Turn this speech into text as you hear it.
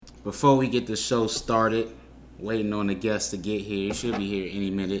Before we get the show started, waiting on the guests to get here. It should be here any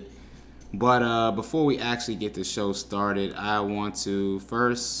minute. But before we actually get the show started, I want to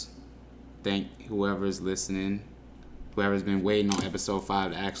first thank whoever's listening, whoever's been waiting on episode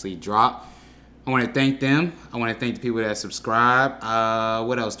 5 to actually drop. I want to thank them. I want to thank the people that subscribe.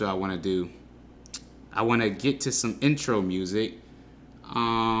 What else do I want to do? I want to get to some intro music.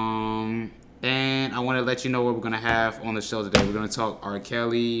 And I want to let you know what we're going to have on the show today. We're going to talk R.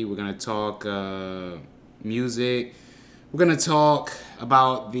 Kelly. We're going to talk music. We're going to talk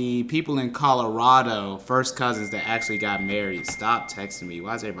about the people in Colorado, first cousins that actually got married. Stop texting me.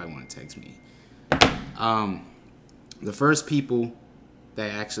 Why does everybody want to text me? The first people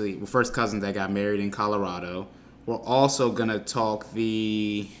that actually, well, first cousins that got married in Colorado. We're also going to talk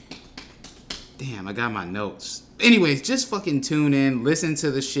the... Damn, I got my notes. Anyways, just fucking tune in, listen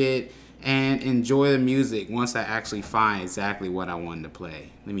to the shit, and enjoy the music once I actually find exactly what I wanted to play.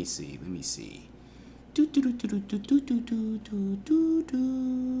 Let me see.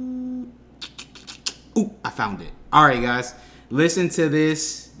 Ooh, I found it. All right, guys. Listen to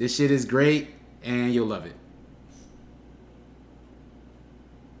this. This shit is great, and you'll love it.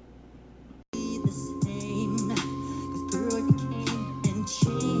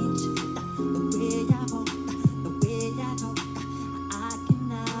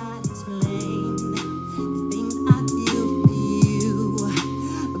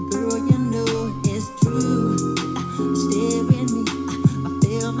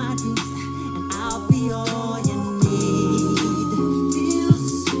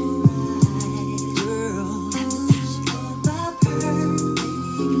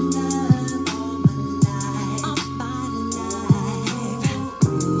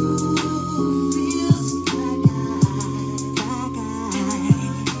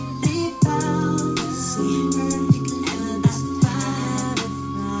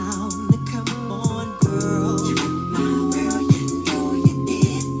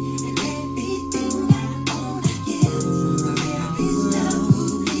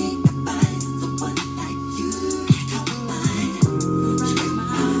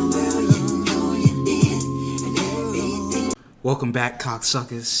 Welcome back,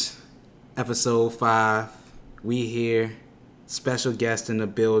 cocksuckers. Episode 5. We here. Special guest in the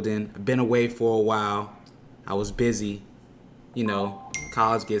building. I've been away for a while. I was busy. You know,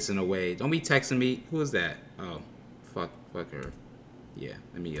 college gets in the way. Don't be texting me. Who is that? Oh, fuck her. Yeah,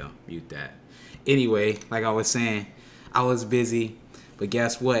 let me mute that. Anyway, like I was saying, I was busy. But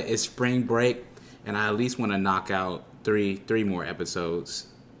guess what? It's spring break, and I at least want to knock out three more episodes.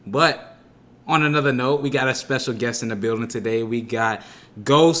 But on another note, we got a special guest in the building today. We got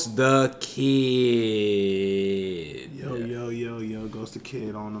Ghostthakid. Yo,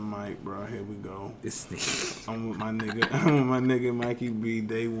 Ghostthakid on the mic, bro. Here we go. I'm with my nigga MikeyB,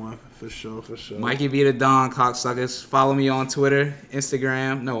 day one, for sure. MikeyB the Don, cocksuckers. Follow me on Twitter,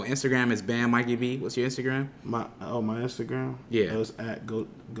 Instagram. No, Instagram is Bam MikeyB. What's your Instagram? My Instagram? Yeah. It's at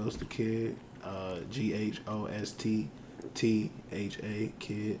Ghostthakid, GHOSTTHA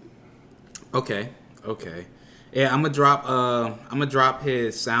kid. Okay. Yeah, I'm gonna drop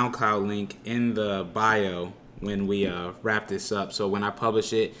his SoundCloud link in the bio when we wrap this up. So when I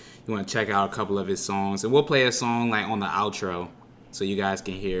publish it, you want to check out a couple of his songs, and we'll play a song like on the outro, so you guys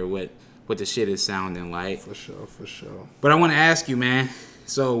can hear what the shit is sounding like. For sure. But I want to ask you, man.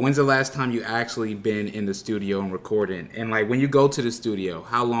 So when's the last time you actually been in the studio and recording? And like when you go to the studio,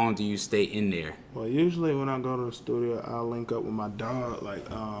 how long do you stay in there? Well, usually when I go to the studio, I'll link up with my dog,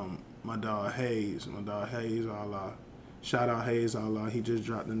 my dog Hayes. Allah. Shout out Hayes, Allah. He just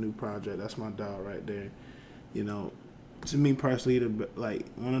dropped a new project. That's my dog right there. You know, to me personally,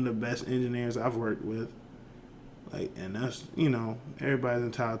 one of the best engineers I've worked with. And that's, everybody's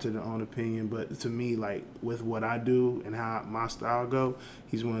entitled to their own opinion. But to me, with what I do and how my style go,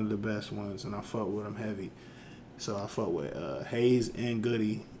 he's one of the best ones, and I fuck with him heavy. So I fuck with Hayes and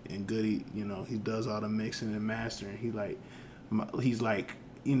Goody. And Goody, he does all the mixing and mastering. He's like,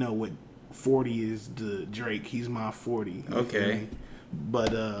 what 40 is the Drake. He's my 40. Okay.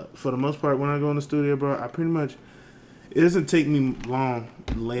 But for the most part, when I go in the studio, bro, I pretty much, it doesn't take me long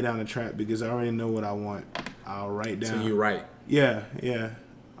to lay down the track because I already know what I want. I'll write down. So you write? Yeah.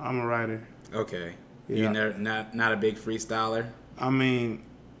 I'm a writer. Okay. Yeah. You're not a big freestyler? I mean,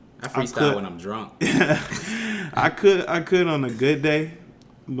 I freestyle when I'm drunk. I could on a good day,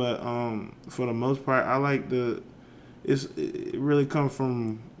 but for the most part, I like it really comes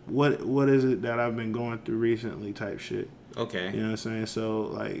from what is it that I've been going through recently type shit. Okay. You know what I'm saying?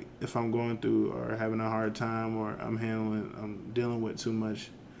 So, if I'm going through or having a hard time or I'm dealing with too much,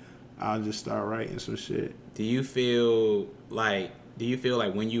 I'll just start writing some shit. Do you feel like do you feel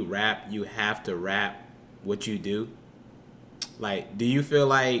like when you rap, you have to rap what you do? Like, do you feel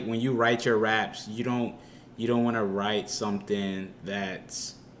like when you write your raps, you don't want to write something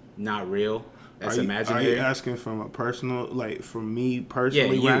that's not real, that's imaginary? Are you asking from a personal, like, for me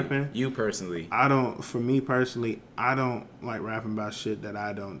personally rapping? You personally. For me personally, I don't like rapping about shit that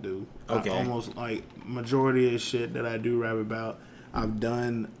I don't do. Okay. Almost like majority of shit that I do rap about, I've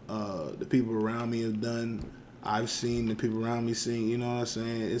done, the people around me have done, I've seen the people around me sing, you know what I'm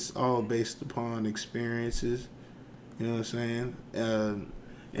saying? It's all based upon experiences, you know what I'm saying?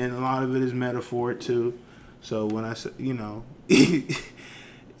 And a lot of it is metaphor too. So when I say, you know,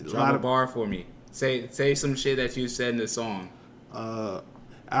 drop a bar for me. Say some shit that you said in the song.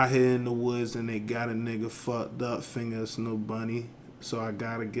 Out here in the woods and they got a nigga fucked up. Fingers no bunny, so I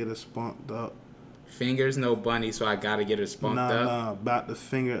gotta get her spunked up. Fingers no bunny, so I gotta get her spunked up. Nah, about to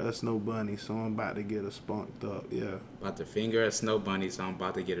finger us no bunny, so I'm about to get her spunked up. Yeah. About to finger us no bunny, so I'm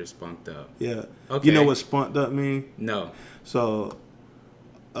about to get her spunked up. Yeah. Okay. You know what spunked up mean? No. So,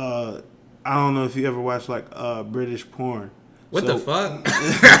 I don't know if you ever watch like British porn. What the fuck?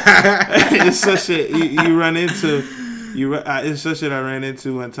 It's such shit you run into. It's such shit I ran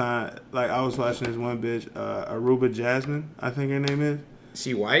into one time. Like I was watching this one bitch, Aruba Jasmine, I think her name is.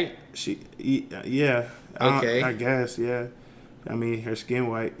 She white? Yeah. Okay. I guess, yeah. I mean, her skin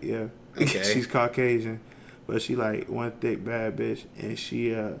white, yeah. Okay. She's Caucasian, but she like one thick bad bitch, and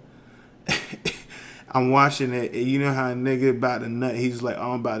she I'm watching it, and you know how a nigga about to nut, he's like,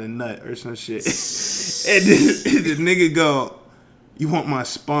 oh, I'm about to nut or some shit. And the nigga go, you want my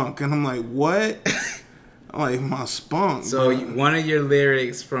spunk? And I'm like, what? I'm like, my spunk. So bro. One of your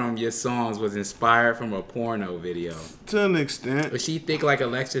lyrics from your songs was inspired from a porno video. To an extent. Was she thick like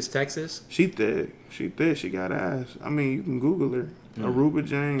Alexis Texas? She thick. She got ass. I mean, you can Google her. Aruba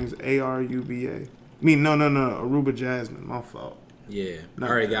James, Aruba. I mean, no. Aruba Jasmine. My fault. Yeah. I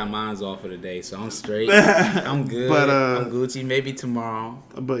already got mines off for the day, so I'm straight. I'm good. But, I'm Gucci. Maybe tomorrow.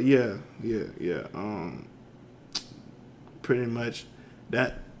 But yeah. Pretty much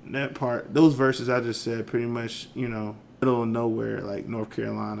that part, those verses I just said, pretty much, you know, middle of nowhere, like North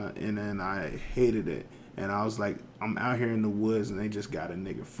Carolina, and then I hated it. And I was like, I'm out here in the woods, and they just got a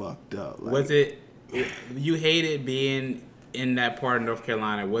nigga fucked up. Like, Was it, you hated being in that part of North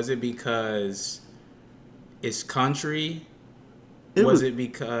Carolina? Was it because it's country? Was it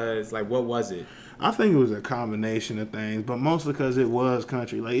because, like, what was it? I think it was a combination of things, but mostly because it was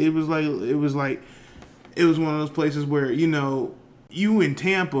country. Like, it was one of those places where, you know, you in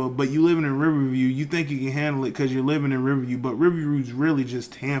Tampa, but you living in Riverview, you think you can handle it because you're living in Riverview, but Riverview's really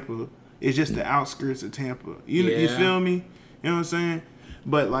just Tampa. It's just the outskirts of Tampa. You feel me? You know what I'm saying?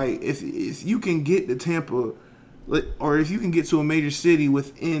 But like, if you can get to Tampa, or if you can get to a major city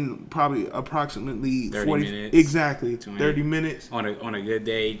within probably approximately 30 minutes. Exactly. 20, 30 minutes. On a good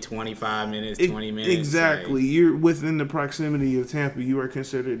day, 25 minutes, 20 minutes. Exactly. Like, you're within the proximity of Tampa. You are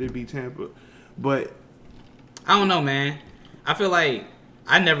considered to be Tampa. But I don't know, man. I feel like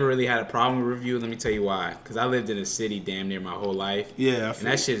I never really had a problem with review. Let me tell you why. Because I lived in a city damn near my whole life. Yeah. And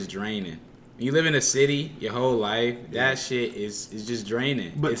that shit's draining. When you live in a city your whole life, that shit is just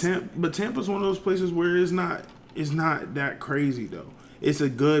draining. But Tampa's one of those places where it's not that crazy though. It's a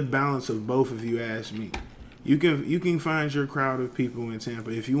good balance of both, if you ask me. You can find your crowd of people in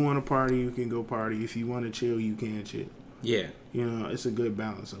Tampa. If you want to party, you can go party. If you want to chill, you can chill. Yeah. You know, it's a good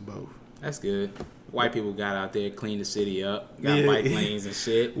balance of both. That's good. White people got out there, cleaned the city up, got bike lanes and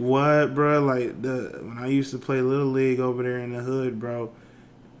shit. What, bro? Like, when I used to play Little League over there in the hood, bro,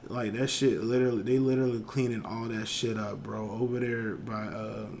 like, that shit, they literally cleaning all that shit up, bro. Over there by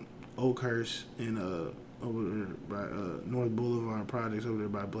Oakhurst and over there by North Boulevard Projects, over there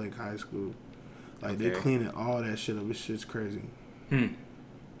by Blake High School. Like, they cleaning all that shit up. This shit's crazy.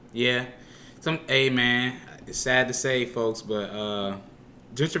 Yeah. Hey, man, it's sad to say, folks, but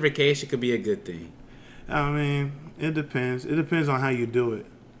gentrification could be a good thing. I mean, it depends. It depends on how you do it.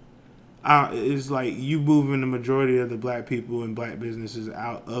 It's like you moving the majority of the black people and black businesses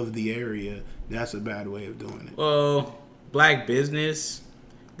out of the area. That's a bad way of doing it. Well, black business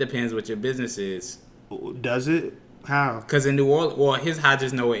depends what your business is. Does it? How? Because in New Orleans, well, here's how I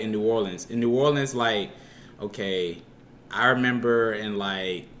just know it in New Orleans. In New Orleans, like, okay, I remember in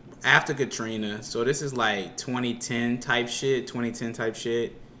like after Katrina, so this is like 2010 type shit.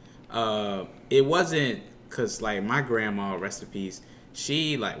 It wasn't because like my grandma, rest in peace,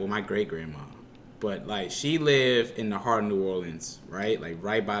 she like, well, my great grandma, but like she lived in the heart of New Orleans, right? Like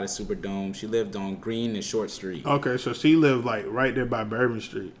right by the Superdome. She lived on Green and Short Street. Okay, so she lived like right there by Bourbon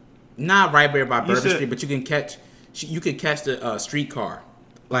Street. Not right there by Bourbon Street, but you can catch the streetcar.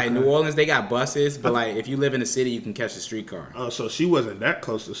 Like Okay. New Orleans, they got buses, but like if you live in the city, you can catch a streetcar. Oh, so she wasn't that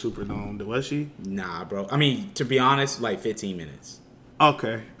close to Superdome, was she? Nah, bro. I mean, to be honest, like 15 minutes.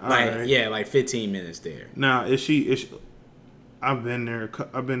 Okay, all Like right. yeah, like 15 minutes there. Now, is she? I've been there.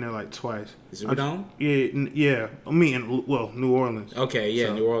 I've been there like twice. Superdome? Yeah. I mean, New Orleans. Okay, yeah,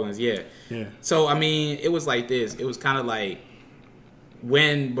 So, New Orleans, yeah. Yeah. So I mean, it was like this. It was kind of like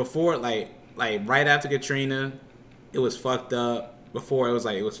before like right after Katrina, it was fucked up. Before it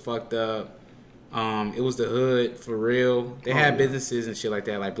was fucked up. It was the hood for real. They had businesses and shit like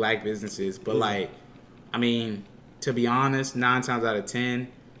that, like black businesses. But like, I mean, to be honest, 9 times out of 10,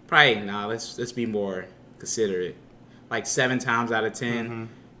 probably let's be more considerate. Like 7 times out of 10,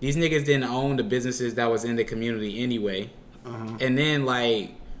 these niggas didn't own the businesses that was in the community anyway. And then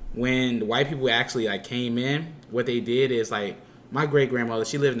like when the white people actually like came in, what they did is like my great grandmother,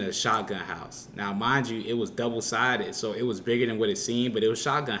 she lived in a shotgun house. Now mind you, it was double sided, so it was bigger than what it seemed, but it was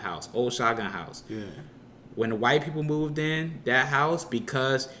shotgun house, old shotgun house. Yeah. When the white people moved in that house,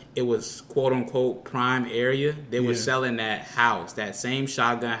 because it was quote unquote prime area, they were selling that house, that same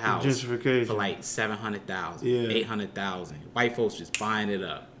shotgun house, Gentrification. for like 700,000, Yeah. 800,000. White folks just buying it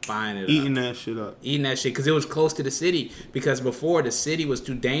up. Eating that shit up. Eating that shit because it was close to the city. Because before the city was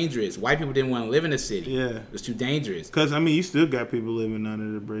too dangerous. White people didn't want to live in the city. Yeah. It was too dangerous. Because, I mean, you still got people living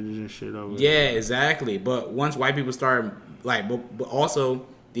under the bridges and shit over there. Yeah, exactly. But once white people started, like, but also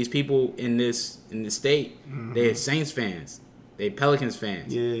these people in the state, they're Saints fans, they Pelicans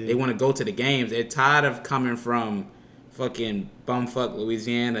fans. Yeah. They want to go to the games. They're tired of coming from fucking bumfuck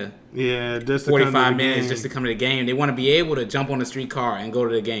Louisiana. Yeah, just 45 minutes just to come to the game. They want to be able to jump on the streetcar and go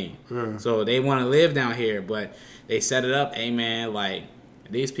to the game. Yeah. So they want to live down here, but they set it up. Hey man, like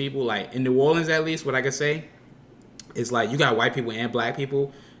these people, like in New Orleans at least, what I can say is like you got white people and black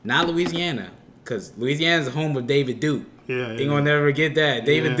people, not Louisiana, because Louisiana is the home of David Duke. Yeah, They gonna never get that.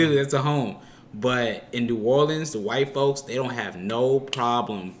 David Yeah. Duke, that's a home. But in New Orleans, the white folks, they don't have no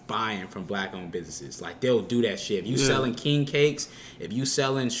problem buying from black-owned businesses. Like, they'll do that shit. If you selling king cakes, if you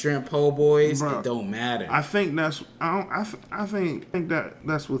selling shrimp po' boys, Bro, it don't matter. I think that's I think that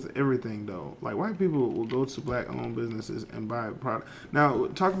that's with everything though. Like white people will go to black owned businesses and buy a product. Now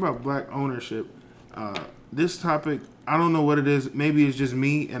talking about black ownership, this topic I don't know what it is. Maybe it's just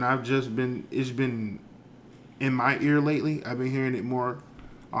me and it's been in my ear lately. I've been hearing it more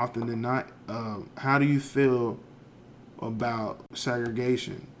often than not. How do you feel about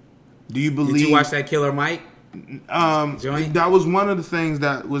segregation? Do you believe? Did you watch that Killer Mike? Joint? That was one of the things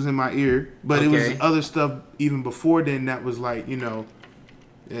that was in my ear, but it was Okay. other stuff even before then that was like, it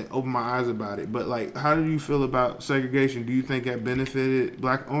opened my eyes about it. But like, how do you feel about segregation? Do you think that benefited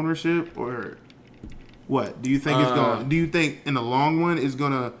black ownership or what? Do you think it's going? Do you think in the long run it's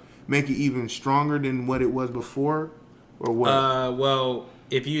gonna make it even stronger than what it was before, or what? Well,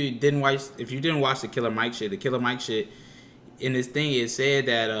 if you didn't watch the Killer Mike shit, in this thing it said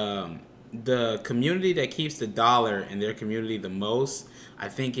that the community that keeps the dollar in their community the most, I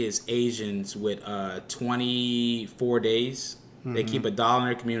think, is Asians with 24 days. Mm-hmm. They keep a dollar in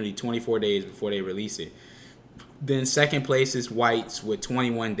their community 24 days before they release it. Then second place is whites with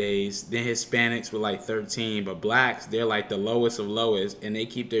 21 days. Then Hispanics with like 13. But blacks, they're like the lowest of lowest, and they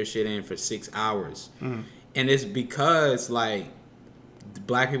keep their shit in for 6 hours. Mm-hmm. And it's because like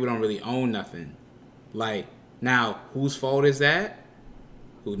black people don't really own nothing. Like, now, whose fault is that?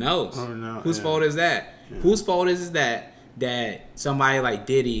 Who knows? Oh, no, Whose fault is that? Yeah. Whose fault is that somebody like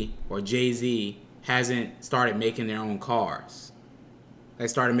Diddy or Jay-Z hasn't started making their own cars? They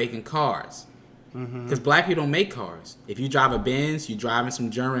started making cars. Because black people don't make cars. If you drive a Benz, you're driving some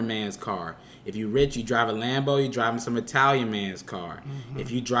German man's car. If you're rich, you drive a Lambo, you're driving some Italian man's car.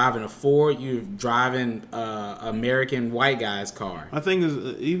 If you're driving a Ford, you're driving American white guy's car. I think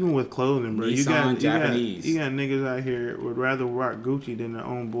it's, even with clothing, bro. Nissan, Japanese. You got niggas out here would rather rock Gucci than their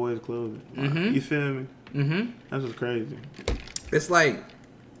own boys' clothing. You feel me? That's what's crazy. It's like,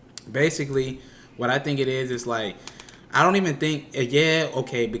 basically, what I think it is like, I don't even think,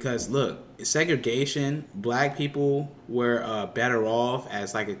 because look, segregation, black people were better off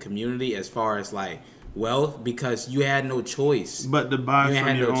as like a community as far as like wealth, because you had no choice. But to buy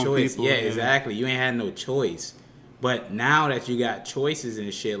from your own people. Yeah, exactly. You ain't had no choice. But now that you got choices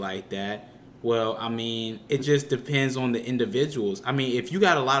and shit like that, well, I mean, it just depends on the individuals. I mean, if you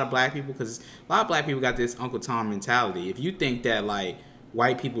got a lot of black people, because a lot of black people got this Uncle Tom mentality. If you think that like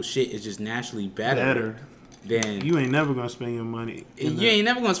white people shit is just naturally better. Then you ain't never gonna spend your money. Ain't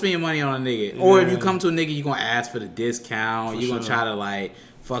never gonna spend your money on a nigga. Yeah. Or if you come to a nigga, you gonna ask for the discount. You're gonna try to like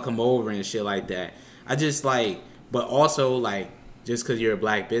fuck him over and shit like that. I just like, but also like, just because you're a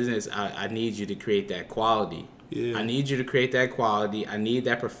black business, I need you to create that quality. Yeah. I need you to create that quality. I need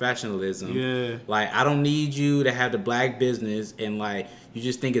that professionalism. Yeah. Like, I don't need you to have the black business and, like, you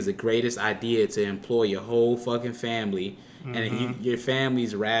just think it's the greatest idea to employ your whole fucking family. And your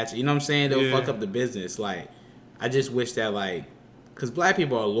family's ratchet. You know what I'm saying? They'll fuck up the business. Like, I just wish that, like, because black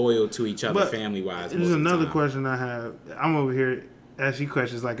people are loyal to each other family-wise. There's another question I have. I'm over here asking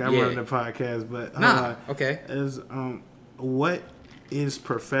questions like I'm running the podcast, but okay. What is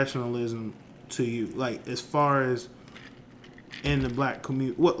professionalism to you? Like, as far as in the black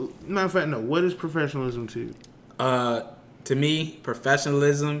community, matter of fact, no. What is professionalism to you? To me,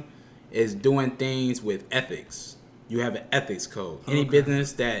 professionalism is doing things with ethics. You have an ethics code. Any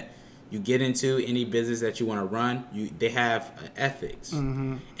business that you get into, any business that you want to run, they have an ethics.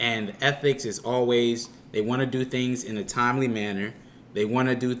 And ethics is always, they want to do things in a timely manner. They want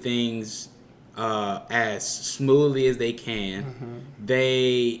to do things as smoothly as they can.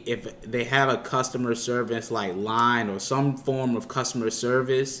 If they have a customer service like line or some form of customer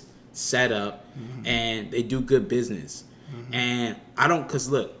service set up, and they do good business. And I don't, cause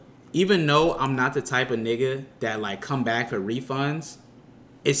look, even though I'm not the type of nigga that like come back for refunds,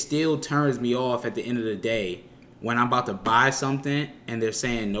 it still turns me off at the end of the day when I'm about to buy something and they're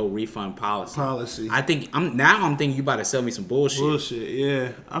saying no refund policy. I think I'm thinking you about to sell me some bullshit.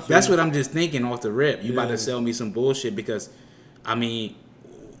 Yeah. That's what I'm just thinking off the rip. You about to sell me some bullshit because, I mean,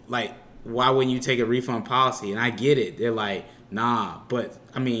 like, why wouldn't you take a refund policy? And I get it. They're like, nah, but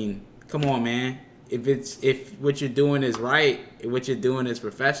I mean, come on, man. If what you're doing is right, what you're doing is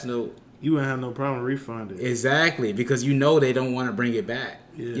professional, you wouldn't have no problem refunding. Exactly, because you know they don't want to bring it back.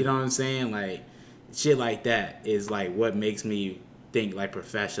 Yeah. You know what I'm saying? Like, shit like that is like what makes me think like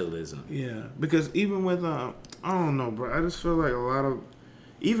professionalism. Yeah, because even with I don't know, bro. I just feel like a lot of,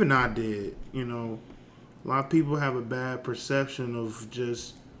 even I did, you know, a lot of people have a bad perception of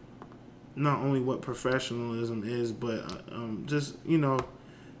just not only what professionalism is, but just, you know,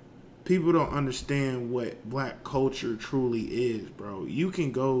 people don't understand what black culture truly is, bro. You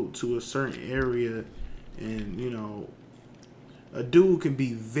can go to a certain area and, you know, a dude can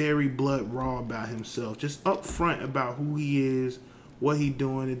be very blood raw about himself, just upfront about who he is, what he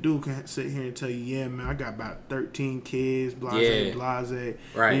doing. The dude can sit here and tell you, yeah, man, I got about 13 kids, blase.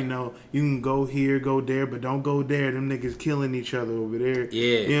 Right. You know, you can go here, go there, but don't go there. Them niggas killing each other over there.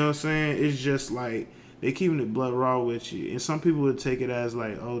 Yeah. You know what I'm saying? It's just like, they keeping it blood raw with you. And some people would take it as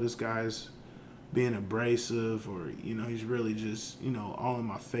like, oh, this guy's being abrasive, or, you know, he's really just, you know, all in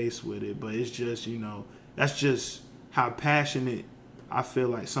my face with it. But it's just, you know, that's just how passionate I feel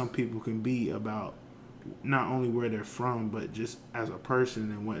like some people can be about not only where they're from, but just as a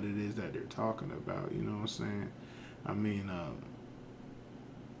person and what it is that they're talking about. You know what I'm saying? I mean,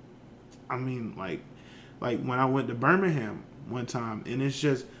 like when I went to Birmingham one time, and it's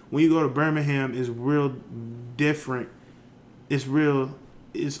just, when you go to Birmingham, it's real different. It's real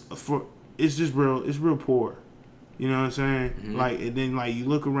poor. You know what I'm saying? Like, and then like you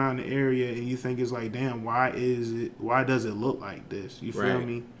look around the area and you think it's like, damn, why does it look like this? You feel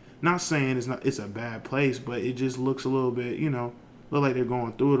me? Not saying it's a bad place, but it just looks a little bit, you know, look like they're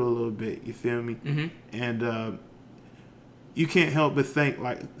going through it a little bit. You feel me? And you can't help but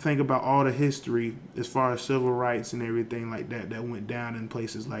think about all the history as far as civil rights and everything like that went down in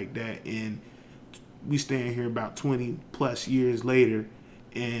places like that, and we stand here about 20 plus years later,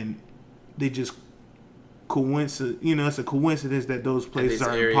 and they just it's a coincidence that those places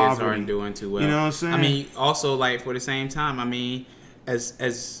are in poverty, aren't doing too well. You know what I'm saying? I mean, also, like, for the same time, I mean,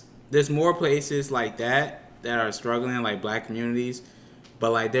 as there's more places like that are struggling, like black communities,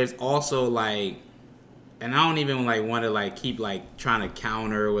 but like there's also like, and I don't even like want to like keep like trying to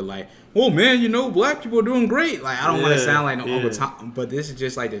counter with like, oh man, you know, black people are doing great. Like, I don't want to sound like no Uncle Tom, but this is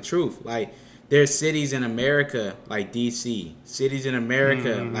just like the truth. Like, there's cities in America like DC, cities in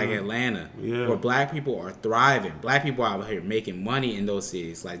America like Atlanta, where black people are thriving. Black people are out here making money in those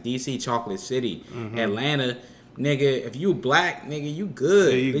cities, like DC, Chocolate City, Atlanta. Nigga, if you black, nigga, you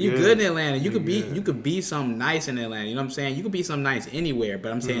good. Yeah, you good in Atlanta. You could be something nice in Atlanta. You know what I'm saying? You could be something nice anywhere,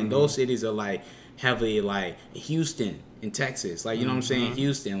 but I'm saying those cities are like heavily like Houston in Texas. Like, you know what I'm saying?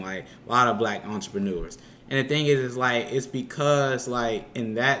 Houston, like a lot of black entrepreneurs. And the thing is like, it's because like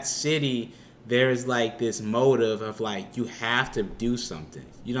in that city, there's like this motive of like, you have to do something.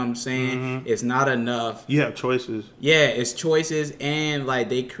 You know what I'm saying? It's not enough. You have choices. Yeah, it's choices, and like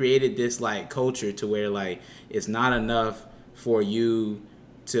they created this like culture to where like it's not enough for you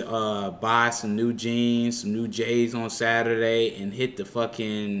to buy some new jeans, some new J's on Saturday and hit the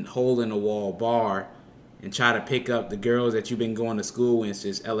fucking hole in the wall bar and try to pick up the girls that you've been going to school with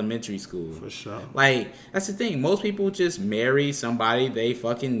since elementary school. For sure. Like, that's the thing. Most people just marry somebody they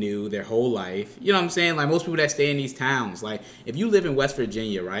fucking knew their whole life. You know what I'm saying? Like, most people that stay in these towns. Like, if you live in West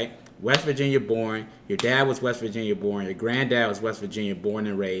Virginia, right? West Virginia born. Your dad was West Virginia born. Your granddad was West Virginia born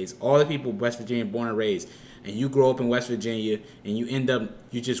and raised. All the people West Virginia born and raised. And you grow up in West Virginia, and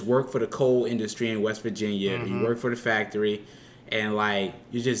you just work for the coal industry in West Virginia. Mm-hmm. You work for the factory, and, like,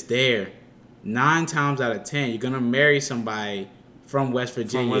 you're just there. 9 times out of 10, you're going to marry somebody from West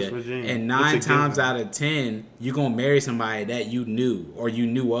Virginia. And 9 times out of 10, you're going to marry somebody that you knew or you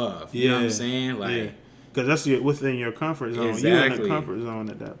knew of. You know what I'm saying? Like, because that's within your comfort zone. Exactly. You're in the comfort zone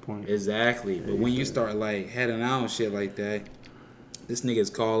at that point. Exactly. But when you start, like, heading out and shit like that, this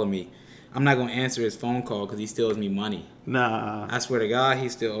nigga's calling me. I'm not going to answer his phone call because he still owes me money. Nah. I swear to God, he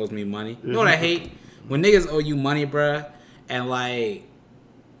still owes me money. You know what I hate? When niggas owe you money, bruh, and, like,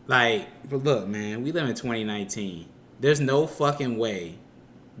 but look, man, we live in 2019. There's no fucking way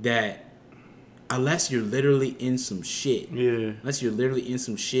that, unless you're literally in some shit. Yeah. Unless you're literally in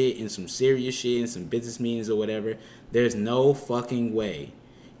some shit, in some serious shit, in some business meetings or whatever, there's no fucking way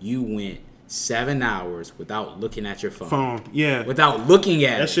you went 7 hours without looking at your phone. Yeah. Without looking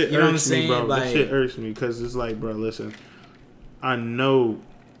at that it. Shit you know irks what I'm saying? Me, bro. Like, that shit irks me because it's like, bro, listen, I know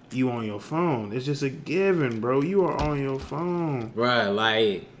you on your phone. It's just a given, bro. You are on your phone. Bruh,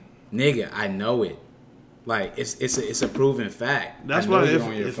 like, nigga, I know it. Like, it's a proven fact. That's why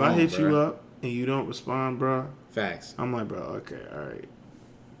if I hit you up and you don't respond, bro. Facts. I'm like, bro, okay, all right.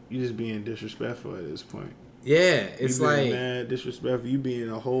 You just being disrespectful at this point. Yeah, it's you like mad disrespectful. You being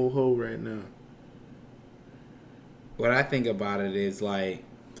a whole hoe right now. What I think about it is like,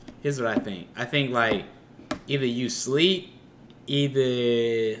 here's what I think. I think like either you sleep,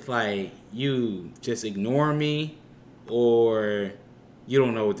 either like you just ignore me, or you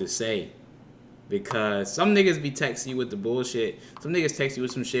don't know what to say. Because some niggas be texting you with the bullshit. Some niggas text you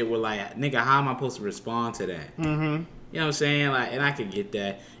with some shit where like, nigga, how am I supposed to respond to that? Mm-hmm. You know what I'm saying? Like, and I could get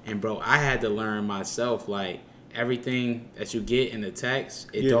that. And bro, I had to learn myself, like, everything that you get in the text,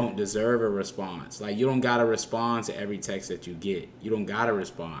 it don't deserve a response. Like, you don't gotta respond to every text that you get. You don't gotta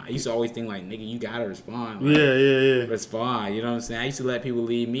respond. I used to always think like, nigga, you gotta respond. Like, respond. You know what I'm saying? I used to let people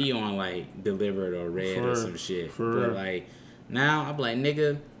leave me on like delivered or read or some shit. But like now I'm like,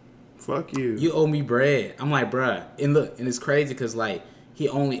 nigga, fuck you. You owe me bread. I'm like, bruh. And look, and it's crazy because like he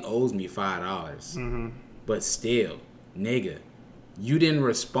only owes me $5. Mm-hmm. But still, nigga, you didn't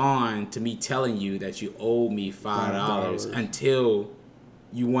respond to me telling you that you owe me $5 until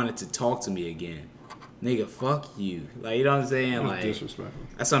you wanted to talk to me again. Nigga, fuck you. Like, you know what I'm saying? That's like, disrespectful.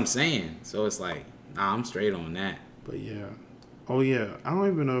 That's what I'm saying. So it's like, nah, I'm straight on that. But yeah. Oh yeah. I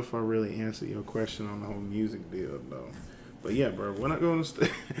don't even know if I really answered your question on the whole music deal though. But yeah, bro, when I go in the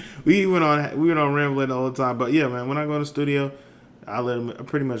we went on rambling the whole time. But yeah, man, when I go in the studio, I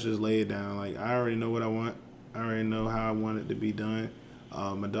pretty much just lay it down. Like, I already know what I want. I already know how I want it to be done.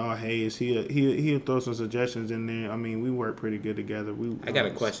 My dog Hayes, he'll throw some suggestions in there. I mean, we work pretty good together. I got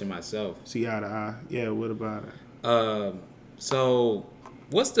a question myself. See eye to eye. Yeah, what about it? So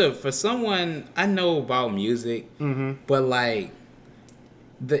for someone, I know about music, but like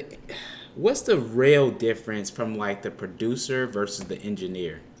what's the real difference from like the producer versus the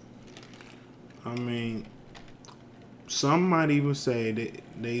engineer? I mean, some might even say that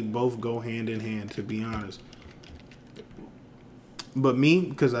they both go hand in hand, to be honest. But me,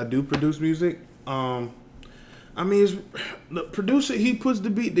 because I do produce music, I mean, the producer, he puts the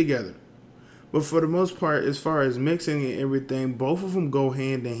beat together. But for the most part, as far as mixing and everything, both of them go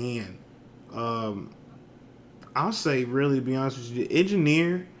hand in hand. I'll say, really, to be honest with you, the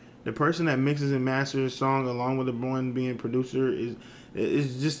engineer, the person that mixes and masters a song along with the one being producer,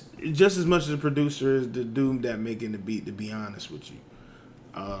 is just as much as the producer is the dude that making the beat, to be honest with you.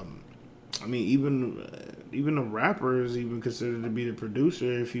 I mean, even a rapper is even considered to be the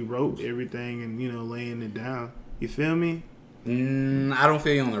producer if he wrote everything and, you know, laying it down. You feel me? I don't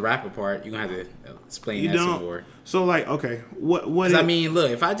feel you on the rapper part. You're going to have to explain that some more. So, like, okay, what I mean,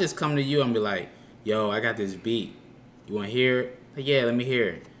 look, if I just come to you and be like, yo, I got this beat. You want to hear it? Like, yeah, let me hear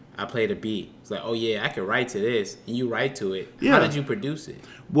it. I play the beat. It's like, oh, yeah, I can write to this. And you write to it. Yeah. How did you produce it?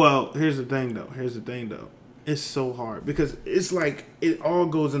 Well, here's the thing, though. It's so hard because it's like it all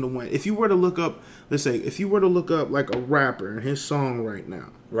goes into one. If you were to look up, let's say, like a rapper and his song right now,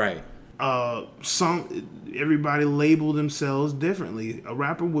 right? Everybody label themselves differently. A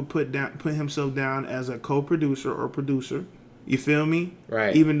rapper would put himself down as a co-producer or producer. You feel me?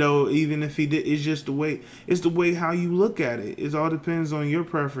 Right. Even if he did, it's just the way how you look at it. It all depends on your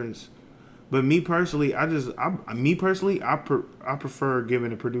preference. But me personally, I prefer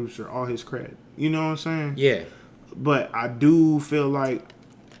giving a producer all his credit. You know what I'm saying? Yeah. But I do feel like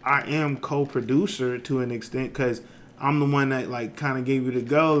I am co-producer to an extent because I'm the one that like kind of gave you the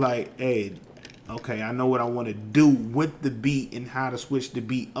go. Like, hey, okay, I know what I want to do with the beat and how to switch the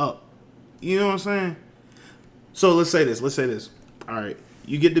beat up. You know what I'm saying? So let's say this. All right,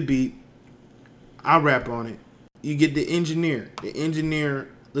 you get the beat. I rap on it. You get the engineer. The engineer,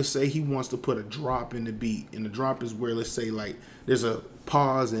 let's say he wants to put a drop in the beat. And the drop is where, let's say, like, there's a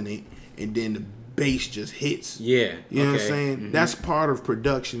pause in it. And then the bass just hits. Yeah. You know what I'm saying? Mm-hmm. That's part of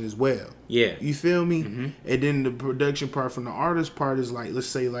production as well. Yeah. You feel me? Mm-hmm. And then the production part from the artist part is like, let's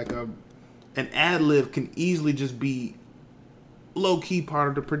say, like an ad-lib can easily just be low-key part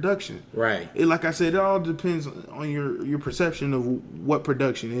of the production. Right. Like I said, it all depends on your perception of what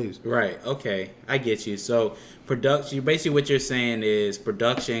production is. Right. Okay. I get you. So production, basically what you're saying is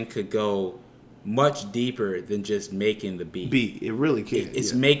production could go much deeper than just making the beat. It really can.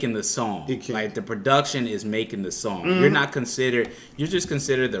 It's making the song. It can. Like the production is making the song. Mm-hmm. You're just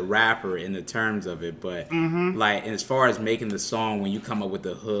considered the rapper in the terms of it. But like as far as making the song, when you come up with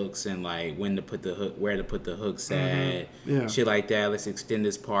the hooks and like when to put the hook, where to put the hooks at, shit like that. Let's extend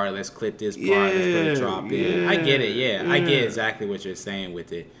this part. Let's clip this part. Let's put a drop in. I get it. Yeah, I get exactly what you're saying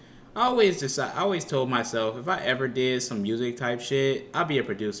with it. I always told myself if I ever did some music type shit, I'd be a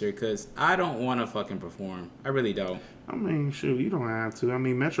producer because I don't want to fucking perform. I really don't. I mean, shoot, you don't have to. I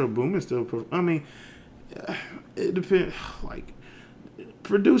mean, Metro Boomin still. It depends. Like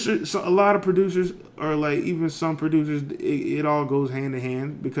producers, so a lot of producers, or like even some producers, it all goes hand in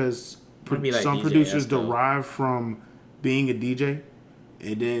hand because Like some DJ producers Esco. derive from being a DJ,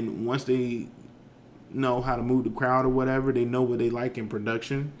 and then once they know how to move the crowd or whatever, they know what they like in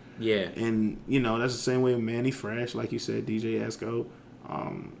production. Yeah. And, you know, that's the same way with Manny Fresh, like you said, DJ Esco,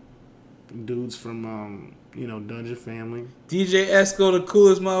 dudes from, Dungeon Family. DJ Esco, the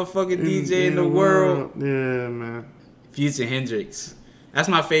coolest motherfucking DJ in the world. Yeah, man. Future Hendrix. That's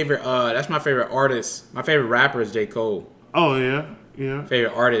my favorite artist. My favorite rapper is J. Cole. Oh, yeah.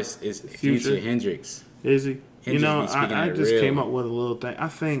 Favorite artist is Future Hendrix. Is he? Hendrix I just came up with a little thing. I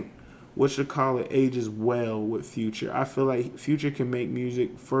think ages well with Future. I feel like Future can make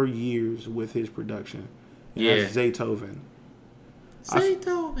music for years with his production. And that's Zaytoven.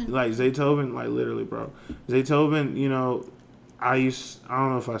 Like Zaytoven, like literally, bro. Zaytoven, I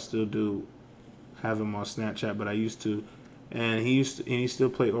don't know if I still do have him on Snapchat, but I used to. And he still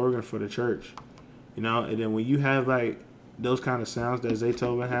play organ for the church. And then when you have like those kind of sounds that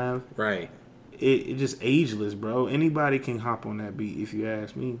Zaytoven have, right. It just ageless, bro. Anybody can hop on that beat if you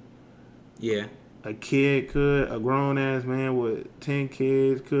ask me. Yeah. A kid could, a grown ass man with 10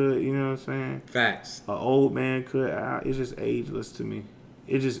 kids could, you know what I'm saying? Facts. An old man could. It's just ageless to me.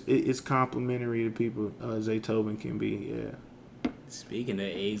 It's complimentary to people. Zaytoven can be, yeah. Speaking of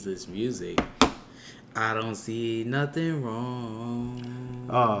ageless music, I don't see nothing wrong.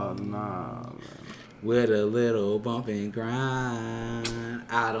 Oh, nah, man. With a little bump and grind,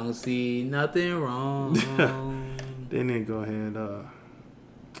 I don't see nothing wrong. They need to go ahead.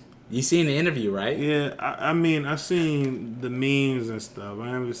 You seen the interview, right? Yeah, I mean, I've seen the memes and stuff. I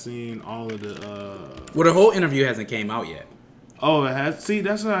haven't seen all of the. Well, the whole interview hasn't came out yet. Oh, it has. See,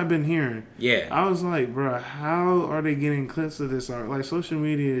 that's what I've been hearing. Yeah. I was like, bro, how are they getting clips of this art? Like, social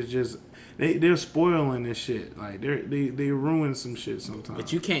media is just they're spoiling this shit. Like, they ruin some shit sometimes.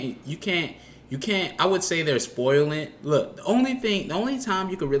 But you can't. I would say they're spoiling it. Look, the only time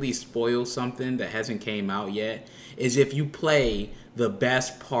you can really spoil something that hasn't came out yet is if you play the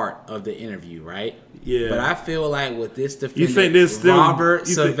best part of the interview, right? Yeah. But I feel like with this defendant, you think this still, Robert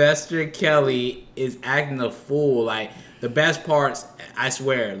Sylvester Kelly is acting a fool. Like, the best parts, I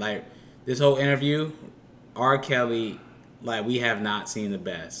swear, like, this whole interview, R. Kelly, like, we have not seen the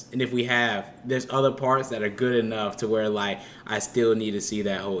best. And if we have, there's other parts that are good enough to where, like, I still need to see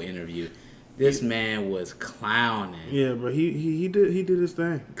that whole interview. This man was clowning. Yeah, bro. He did his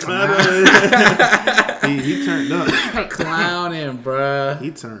thing. he turned up. Clowning, bruh.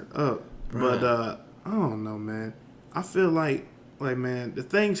 He turned up. Bruh. But I don't know, man. I feel like man, the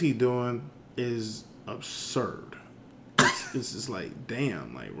things he doing is absurd. It's just like,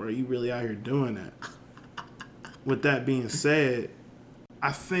 damn, like, bro, you really out here doing that. With that being said,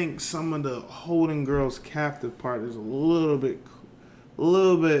 I think some of the holding girls captive part is a little bit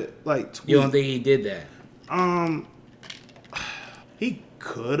like tweet. You don't think he did that? He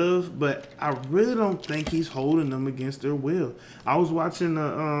could have, but I really don't think he's holding them against their will. I was watching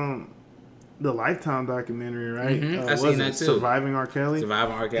the Lifetime documentary, right? Mm-hmm. I seen that too. Surviving R. Kelly.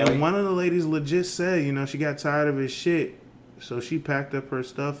 And one of the ladies legit said, she got tired of his shit, So she packed up her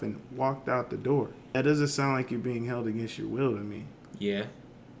stuff and walked out the door. That doesn't sound like you're being held against your will to me. Yeah.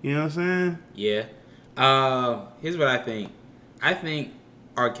 You know what I'm saying? Yeah. Here's what I think. I think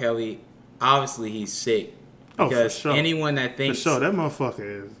R. Kelly, obviously he's sick. Because for sure. anyone that thinks... For sure, that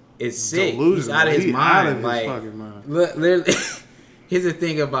motherfucker is sick. delusional. He's out of his mind. Out of his fucking mind. Literally, here's the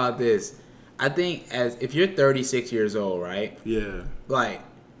thing about this. I think if you're 36 years old, right? Yeah. Like,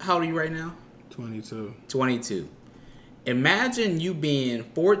 how old are you right now? 22. 22. Imagine you being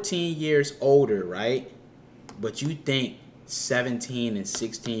 14 years older, right? But you think 17 and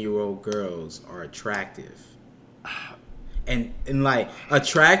 16-year-old girls are attractive. And like,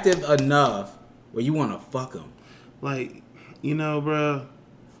 attractive enough where you want to fuck them. Like, you know, bro,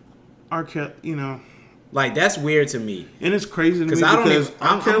 R. Kelly, you know. Like, that's weird to me. And it's crazy to me because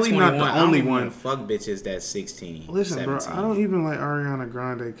R. Kelly not the only one. Fuck bitches that's 16. Listen, 17. bro, I don't even like Ariana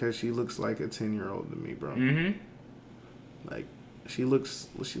Grande because she looks like a 10-year-old to me, bro. Mm-hmm. Like, she looks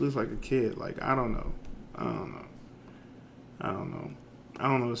like a kid. Like, I don't know. I don't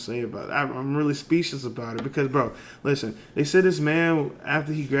know what to say about it. I'm really speechless about it because, bro, listen, they said this man,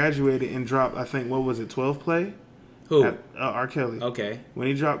 after he graduated and dropped, I think, what was it, 12 Play? Who? R. Kelly. Okay. When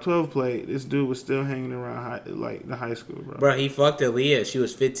he dropped 12 Play, this dude was still hanging around the high school, bro. Bro, he fucked Aaliyah. She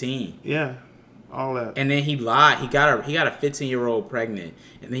was 15. Yeah, all that. And then he lied. He got a 15-year-old pregnant.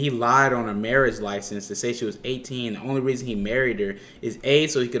 And then he lied on her marriage license to say she was 18. The only reason he married her is A,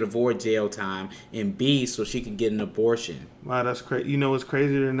 so he could avoid jail time, and B, so she could get an abortion. Wow, that's crazy. You know what's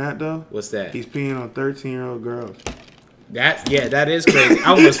crazier than that, though? What's that? He's peeing on 13-year-old girls. That is crazy. I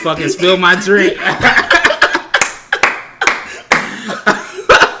almost fucking spilled my drink.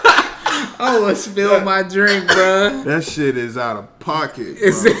 I almost spilled my drink, bro. That shit is out of pocket,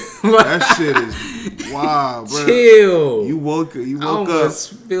 bro. That shit is wild, bro. Chill. You woke up.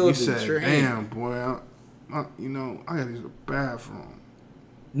 Spilled you the said, drink. "Damn, boy, I gotta use the bathroom."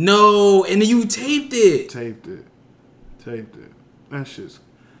 No, and then you taped it. Taped it. That shit's.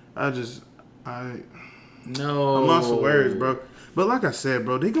 No. I'm lost for words, bro. But like I said,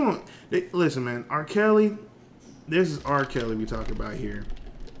 bro, listen, man. R. Kelly. This is R. Kelly we talk about here.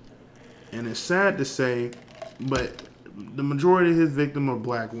 And it's sad to say, but the majority of his victims are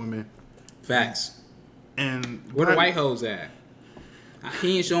black women. Facts. And where the white hoes at?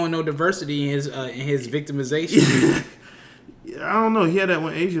 He ain't showing no diversity in his victimization. I don't know. He had that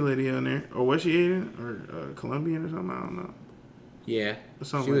one Asian lady on there, or was she Asian or Colombian or something? I don't know. Yeah,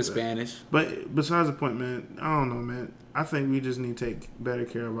 something she was like Spanish. But besides the point, man, I don't know, man. I think we just need to take better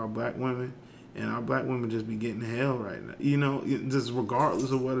care of our black women. And our black women just be getting hell right now. You know, just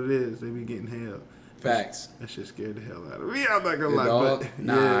regardless of what it is, they be getting hell. Facts. That shit scared the hell out of me. I'm not gonna lie.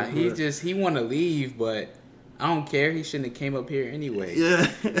 But, he want to leave, but I don't care. He shouldn't have came up here anyway.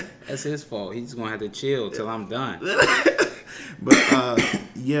 Yeah. That's his fault. He's gonna have to chill till I'm done. But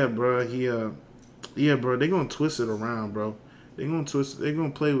yeah, bro. Bro. They gonna twist it around, bro. They gonna twist. They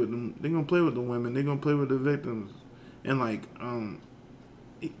gonna play with them. They gonna play with the women. They gonna play with the victims, and like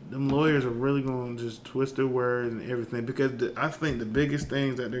them lawyers are really going to just twist their words and everything because I think the biggest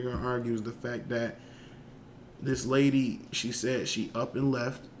things that they're going to argue is the fact that this lady, she said she up and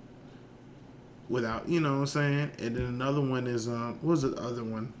left without, you know what I'm saying? And then another one is, what was the other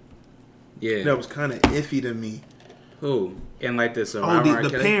one? Yeah. That was kind of iffy to me. Who? And like this, the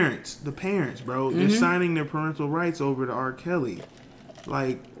parents. The parents, bro. Mm-hmm. They're signing their parental rights over to R. Kelly.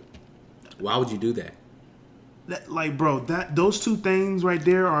 Like. Why would you do that? Like, bro, those two things right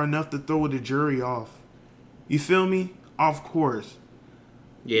there are enough to throw the jury off. You feel me? Of course.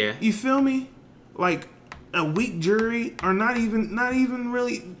 Yeah. You feel me? Like a weak jury, or not even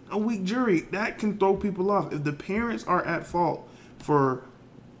really a weak jury, that can throw people off. If the parents are at fault for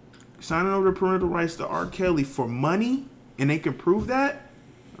signing over the parental rights to R. Kelly for money, and they can prove that,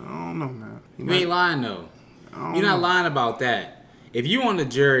 I don't know, man. You ain't lying though. You're not lying about that. If you on the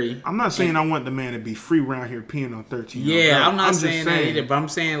jury... I'm not saying I want the man to be free around here peeing on 13. Yeah, I'm not saying that either. But I'm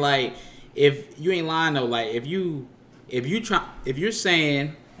saying, like, if you ain't lying, though, like, if you're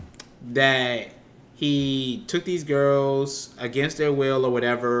saying that he took these girls against their will or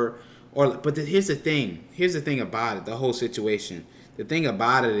whatever, but here's the thing. Here's the thing about it, the whole situation. The thing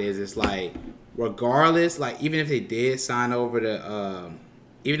about it is, it's like, regardless, like, even if they did sign over the...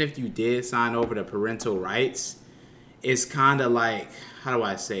 even if you did sign over the parental rights... It's kind of like, how do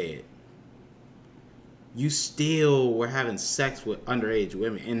I say it? You still were having sex with underage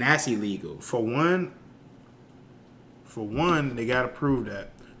women, and that's illegal. For one, they gotta prove that.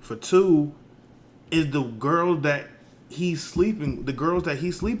 For two, is the girls that he's sleeping with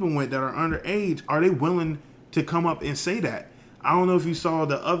that are underage, are they willing to come up and say that? I don't know if you saw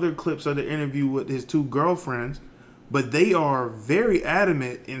the other clips of the interview with his two girlfriends, but they are very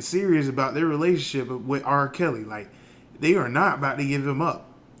adamant and serious about their relationship with R. Kelly. Like, they are not about to give him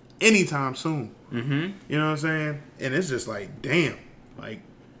up anytime soon. Mm-hmm. You know what I'm saying? And it's just like, damn, like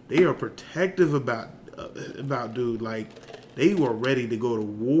they are protective about dude. Like, they were ready to go to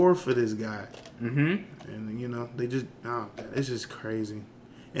war for this guy. Mm-hmm. And you know, it's just crazy.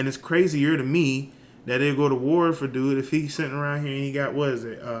 And it's crazier to me that they go to war for dude if he's sitting around here and he got, what is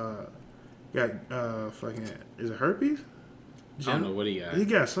it? Fucking, is it herpes? I don't know what he got. He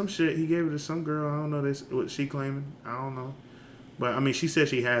got some shit. He gave it to some girl. I don't know what she claiming. I don't know. But I mean, she said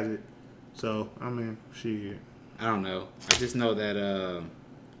she has it. So I mean, I don't know. I just know that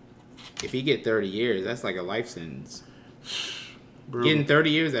if he get 30 years, that's like a life sentence. Bro. Getting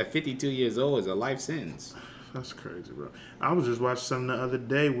 30 years at 52 years old is a life sentence. That's crazy, bro. I was just watching something the other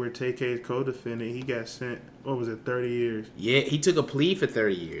day where TK's co-defendant, he got sent, what was it, 30 years? Yeah, he took a plea for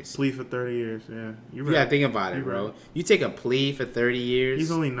 30 years. Plea for 30 years, yeah. You gotta think about it, bro. Right. You take a plea for 30 years.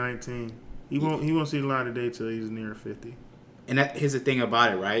 He's only 19. He won't see the light of day till he's near 50. And here's the thing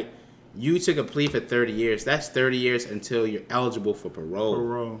about it, right? You took a plea for 30 years. That's 30 years until you're eligible for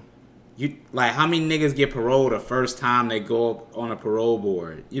parole. You like, how many niggas get parole the first time they go up on a parole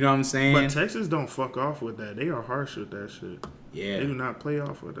board? You know what I'm saying? But Texas don't fuck off with that. They are harsh with that shit. Yeah. They do not play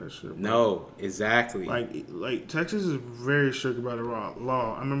off with that shit, bro. No, exactly. Like Texas is very strict about the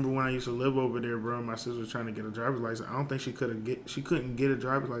law. I remember when I used to live over there, bro, my sister was trying to get a driver's license. I don't think she couldn't get a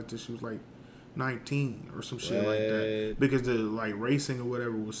driver's license until she was like 19 or some shit like that. Because the like racing or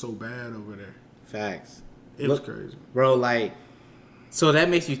whatever was so bad over there. Facts. It was crazy. Bro, like, so that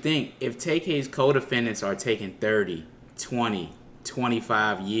makes you think, if TK's co-defendants are taking 30, 20,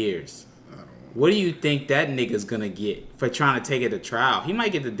 25 years, what do you think that nigga's gonna get for trying to take it to trial? He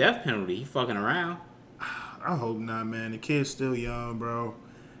might get the death penalty. He fucking around. I hope not, man. The kid's still young, bro.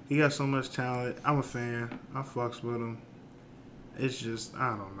 He got so much talent. I'm a fan. I fucks with him. It's just, I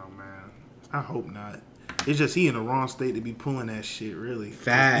don't know, man. I hope not. It's just he in the wrong state to be pulling that shit, really.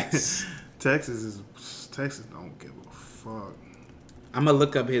 Facts. Texas don't give a fuck. I'm gonna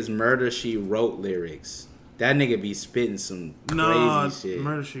look up his Murder, She Wrote lyrics. That nigga be spitting some crazy shit.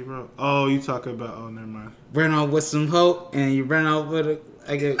 Murder, She Wrote. Oh, you talking about, oh, never mind. Ran off with some hope, and you ran off with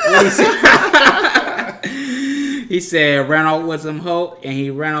what he said? He said, ran off with some hope, and he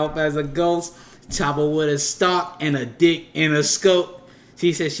ran off as a ghost. Chopper with a stock and a dick in a scope.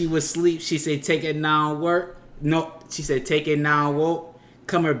 She said she was asleep. She said, take it now and work. No, she said, take it now and woke.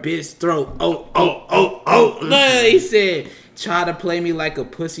 Come her bitch throat. Oh. No, he said, try to play me like a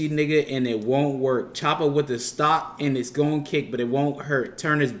pussy nigga and it won't work. Chopper with the stock and it's gon' kick, but it won't hurt.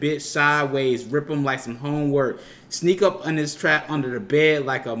 Turn his bitch sideways, rip him like some homework. Sneak up on his trap under the bed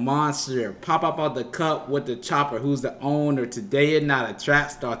like a monster. Pop up out the cup with the chopper. Who's the owner? Today you're not a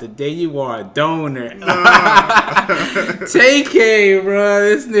trap star. Today you are a donor. TK, bro.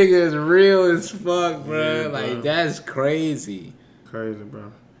 This nigga is real as fuck, bro. Yeah, like, that's crazy. Crazy,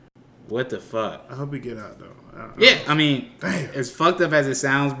 bro. What the fuck? I hope he get out, though. I mean, as fucked up as it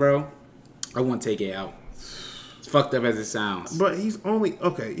sounds, bro, I won't take it out. As fucked up as it sounds. But he's only,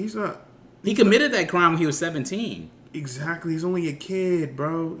 okay, he's not. He committed that crime when he was 17. Exactly. He's only a kid,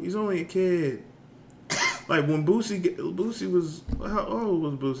 bro. He's only a kid. Like, when Boosie was, how old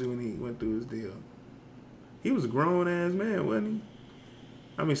was Boosie when he went through his deal? He was a grown-ass man, wasn't he?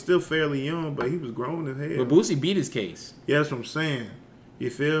 I mean, still fairly young, but he was grown as hell. But Boosie beat his case. Yeah, that's what I'm saying. You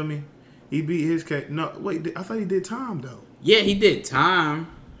feel me? He beat his case. No, wait, I thought he did time, though. Yeah, he did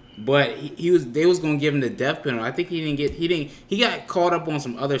time, but they was gonna give him the death penalty. I think he got caught up on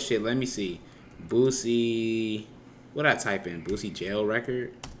some other shit. Let me see. Boosie, what did I type in? Boosie jail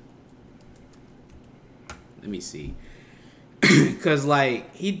record? Let me see. Cause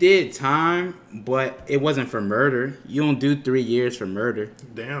like, he did time, but it wasn't for murder. You don't do 3 years for murder.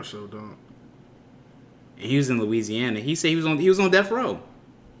 Damn sure don't. And he was in Louisiana. He said he was on death row.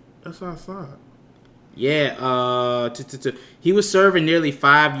 That's what I thought. Yeah, he was serving nearly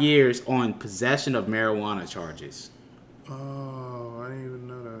 5 years on possession of marijuana charges. Oh, I didn't even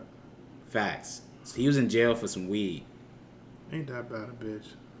know that. Facts. So he was in jail for some weed. Ain't that bad a bitch.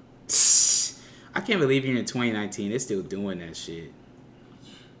 I can't believe you're in 2019. They're still doing that shit.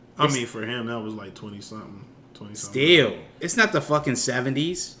 I mean, for him, that was like 20-something. Still. It's not the fucking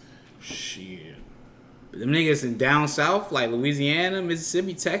 70s. Shit. Them niggas in down south, like Louisiana,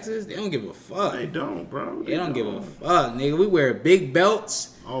 Mississippi, Texas, they don't give a fuck. They don't, bro. They don't give a fuck, nigga. We wear big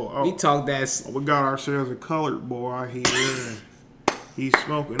belts. Oh. We talk that. We got ourselves a colored boy out here. He's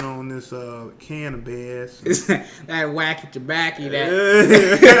smoking on this cannabis. That wacky tobacco.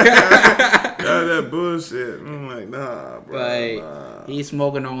 That bullshit. I'm like, nah, bro. Like, nah. He's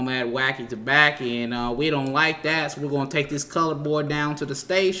smoking on that wacky tobacco, and we don't like that, so we're gonna take this colored boy down to the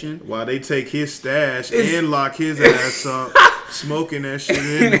station. While they take his stash and lock his ass up, smoking that shit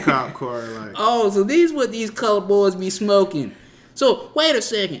in the cop car. Like, oh, so these what these colored boys be smoking. So wait a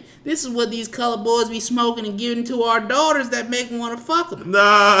second, this is what these colored boys be smoking and giving to our daughters that make them want to fuck them.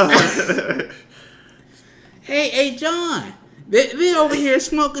 Nah. Hey, John, they over here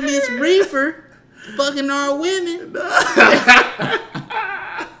smoking this reefer, fucking our women.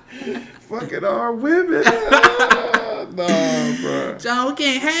 Fucking our women. Nah, bro. John, we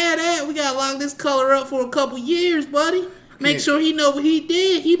can't have that. We gotta lock this color up for a couple years, buddy. Make sure he know what he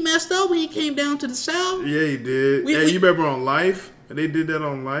did. He messed up when he came down to the South. Yeah, he did. You remember on Life? They did that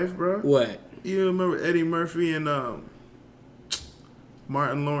on Life, bro. What? You remember Eddie Murphy and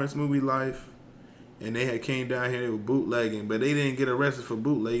Martin Lawrence movie Life? And they had came down here, they were bootlegging, but they didn't get arrested for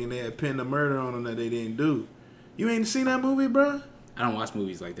bootlegging. They had pinned a murder on them that they didn't do. You ain't seen that movie, bro? I don't watch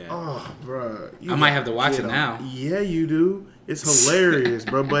movies like that. Oh, bro. I might have to watch it now. Yeah, you do. It's hilarious,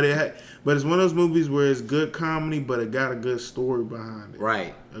 bro. But it's one of those movies where it's good comedy, but it got a good story behind it.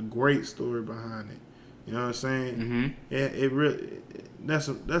 Right. A great story behind it. You know what I'm saying? Mm-hmm. Yeah, it really. That's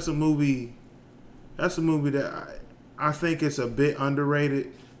a movie. That's a movie that I think it's a bit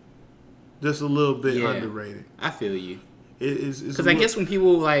underrated. Just a little bit underrated. I feel you. It's because I guess when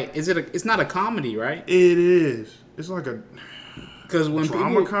people like, it's not a comedy, right? It is. It's like a. Because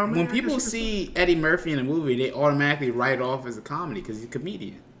when people see Eddie Murphy in a movie, they automatically write it off as a comedy because he's a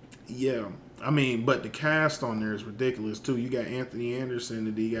comedian. Yeah, I mean, but the cast on there is ridiculous too. You got Anthony Anderson,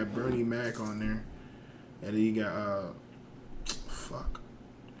 and then you got Bernie Mac on there, and then you got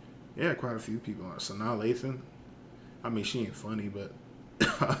yeah, quite a few people on. Sanaa Lathan. I mean, she ain't funny, but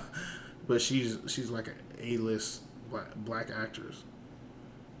but she's like an A-list black actress,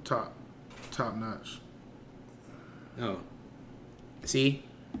 top notch. Oh. See,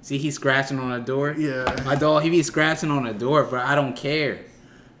 he's scratching on a door. Yeah. My dog, he be scratching on a door, but I don't care.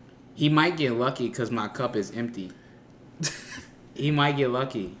 He might get lucky because my cup is empty. He might get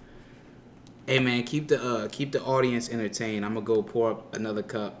lucky. Hey man, keep the audience entertained. I'm gonna go pour up another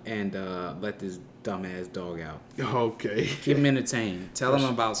cup and let this dumbass dog out. Okay. Keep him entertained. Tell him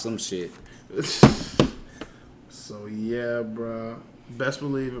about some shit. So yeah, bro. Best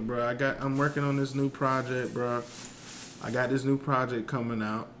believe it, bro. I'm working on this new project, bro. I got this new project coming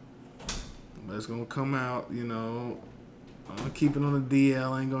out. But it's going to come out, you know. I'm going to keep it on the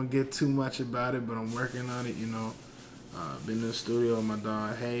DL. I ain't going to get too much about it, but I'm working on it, you know. Been in the studio with my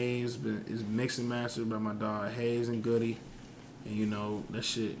dog Hayes. It's mixed and mastered by my dog Hayes and Goody. And, you know, that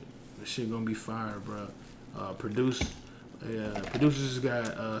shit going to be fire, bro. Producers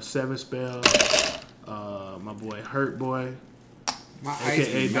got Seven Spells. My boy Hurt Boy. My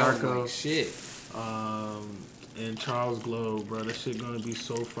AKA Darko. Like shit. And Charles Globe, bro. That shit gonna be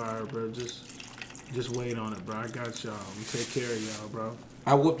so fire, bro. Just wait on it, bro. I got y'all. I'm gonna take care of y'all, bro.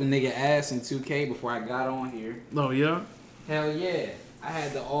 I whooped a nigga ass in 2K before I got on here. Oh, yeah? Hell yeah. I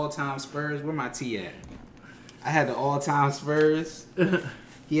had the all-time Spurs. Where my T at? I had the all-time Spurs.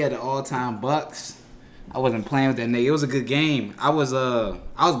 He had the all-time Bucks. I wasn't playing with that nigga. It was a good game. I was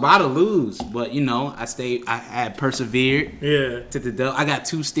about to lose, but you know, I had persevered. Yeah. To the dub. I got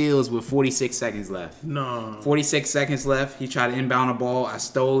 2 steals with 46 seconds left. No. 46 seconds left. He tried to inbound a ball. I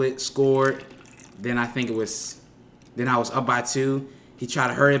stole it, scored. Then I was up by 2. He tried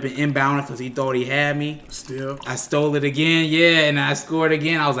to hurry up and inbound it because he thought he had me. Still. I stole it again, yeah, and I scored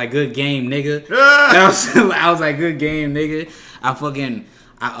again. I was like, good game, nigga. I was like, good game, nigga.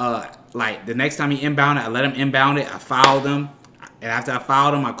 Like, the next time he inbounded, I let him inbound it. I fouled him. And after I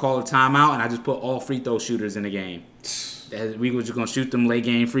fouled him, I called a timeout, and I just put all free throw shooters in the game. We were just going to shoot them late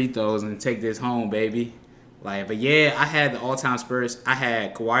game free throws and take this home, baby. Like, but yeah, I had the all-time Spurs. I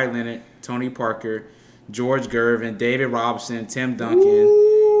had Kawhi Leonard, Tony Parker, George Gervin, David Robinson, Tim Duncan. Ooh.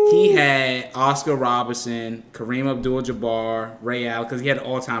 He had Oscar Robertson, Kareem Abdul-Jabbar, Ray Allen, because he had the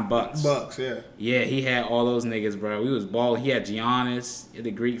all-time Bucks. Bucks, yeah. Yeah, he had all those niggas, bro. We was balling. He had Giannis,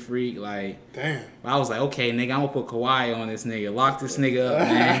 the Greek Freak, like. Damn. I was like, okay, nigga, I'm gonna put Kawhi on this nigga. Lock this nigga up,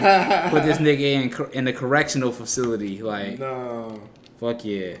 man. Put this nigga in the correctional facility, like. No. Fuck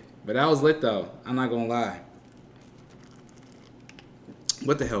yeah. But that was lit though. I'm not gonna lie.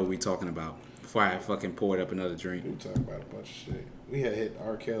 What the hell are we talking about? Before I fucking poured up another drink. We were talking about a bunch of shit. We had hit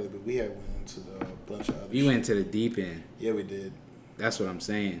R. Kelly, but we had went into a bunch of other shit. Went to the deep end. Yeah, we did. That's what I'm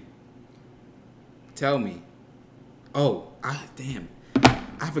saying. Tell me. Oh, damn.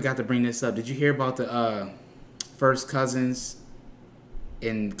 I forgot to bring this up. Did you hear about the first cousins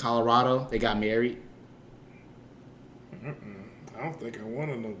in Colorado? They got married. I don't think I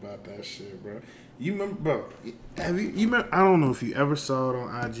want to know about that shit, bro. You remember, bro? You remember? I don't know if you ever saw it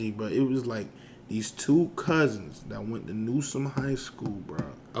on IG, but it was like these two cousins that went to Newsom High School, bro.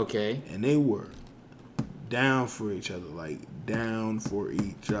 Okay. And they were down for each other, like down for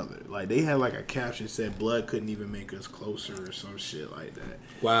each other. Like they had like a caption said, "Blood couldn't even make us closer" or some shit like that.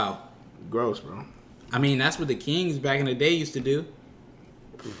 Wow. Gross, bro. I mean, that's what the Kings back in the day used to do.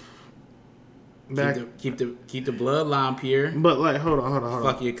 Keep the bloodline pure. But like, hold on.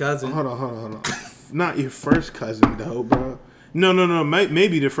 Fuck your cousin. Hold on. Not your first cousin though, bro. No.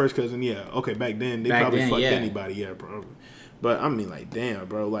 Maybe the first cousin. Yeah. Okay. Back then, they probably fucked anybody. Yeah, bro. But I mean, like, damn,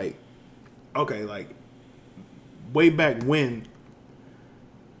 bro. Like, okay, like, way back when,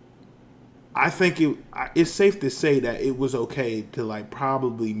 I think it's safe to say that it was okay to like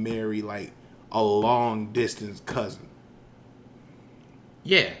probably marry like a long distance cousin.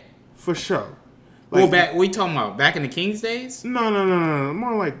 Yeah. For sure. Like, what you talking about? Back in the Kings days? No.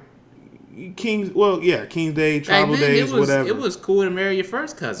 More like Kings. Well, yeah, Kings Day, Tribal Days, whatever. It was cool to marry your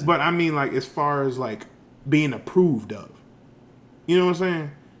first cousin. But I mean, like, as far as like being approved of, you know what I'm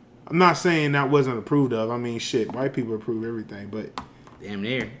saying? I'm not saying that wasn't approved of. I mean, shit, white people approve everything, but damn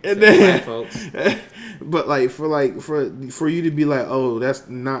near. Black folks. But like for you to be like, oh, that's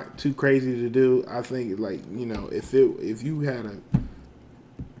not too crazy to do. I think like, you know, if you had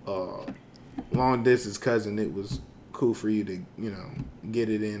a long distance cousin, it was cool for you to, you know, get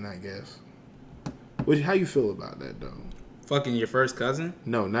it in, I guess. How you feel about that though? Fucking your first cousin?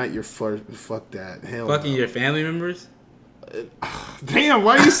 No, not your first. Fuck that. Hell. Fucking your family members? Damn,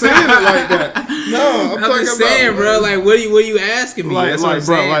 why are you saying it like that? No, I'm just saying, bro. Like, what are you asking me? Like, That's what I'm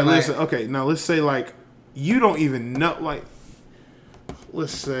bro, saying. like, listen. Okay, now let's say like you don't even know. Like,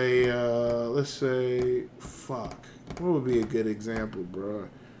 let's say, fuck. What would be a good example, bro?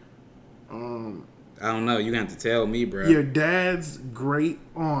 I don't know. You have to tell me, bro. Your dad's great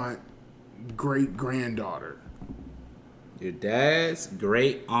aunt, great granddaughter. Your dad's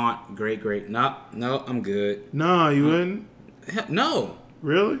great aunt, great. No, I'm good. No, you wouldn't. No.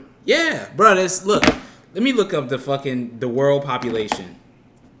 Really? Yeah, bro. Look. Let me look up the world population.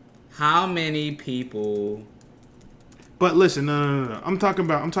 How many people? But listen, no. I'm talking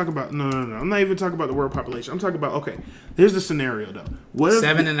about no. I'm not even talking about the world population. I'm talking about, okay, here's the scenario though. What if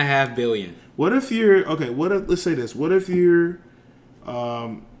 7.5 billion? What if you're let's say this. What if you're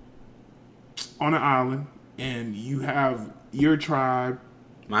on an island and you have your tribe,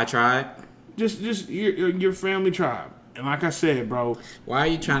 my tribe, just your family tribe. And like I said, bro, why are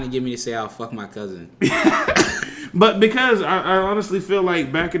you trying to get me to say I'll fuck my cousin? But because I honestly feel like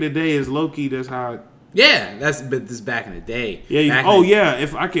back in the day is low key. That's how. Yeah, but this back in the day. Yeah. Yeah.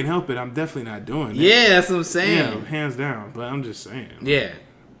 If I can help it, I'm definitely not doing that. Yeah, that's what I'm saying. Yeah, hands down. But I'm just saying. Yeah,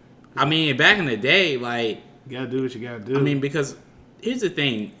 I mean, back in the day, like, you gotta do what you gotta do. I mean, because here's the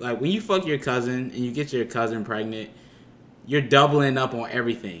thing: like, when you fuck your cousin and you get your cousin pregnant, you're doubling up on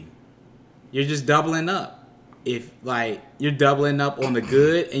everything. You're just doubling up. If like you're doubling up on the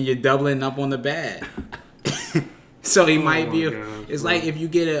good and you're doubling up on the bad. So he might be. It's like if you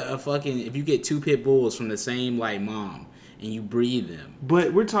get if you get two pit bulls from the same like mom and you breed them.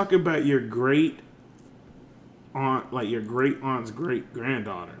 But we're talking about your great aunt, like your great aunt's great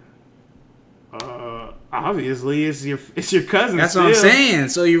granddaughter. Obviously it's your cousin. That's still what I'm saying.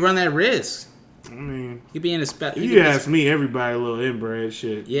 So you run that risk. I mean, you could be in a special. You ask me, everybody a little inbred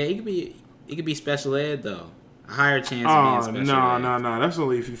shit. Yeah, it could be special ed though. A higher chance of being special ed. No. That's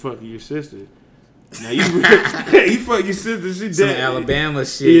only if you fucking your sister. Now you fuck your sister. She some dead. Alabama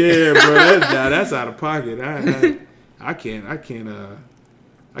shit. Yeah, bro. That's out of pocket. I can't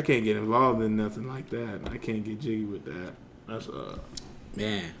get involved in nothing like that. I can't get jiggy with that. That's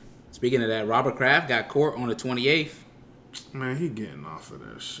man. Speaking of that, Robert Kraft got court on the 28th. Man, he getting off of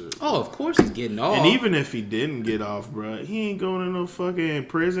that shit. Oh, of course he's getting off. And even if he didn't get off, bro, he ain't going to no fucking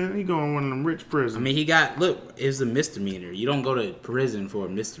prison. He going to one of them rich prisons. I mean, it's a misdemeanor. You don't go to prison for a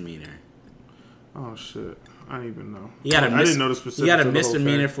misdemeanor. Oh shit! I didn't even know. I didn't know the specifics. He got a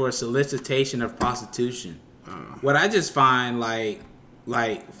misdemeanor for solicitation of prostitution. What I just find like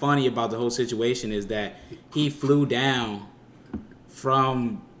funny about the whole situation is that he flew down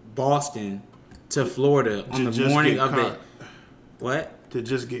from Boston to Florida on the morning of it. What? To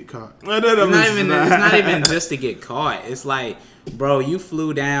just get caught. It's not even just to get caught. It's like, bro, you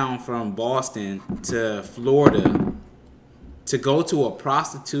flew down from Boston to Florida to go to a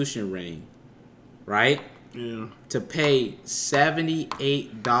prostitution ring. Right? Yeah. To pay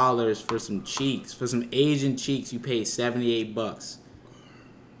 $78 for some cheeks. For some Asian cheeks, you paid $78.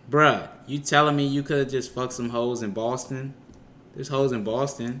 Bruh, you telling me you could have just fucked some hoes in Boston? There's hoes in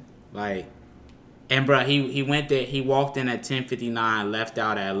Boston. Like, and bruh, he went there, he walked in at 10:59, left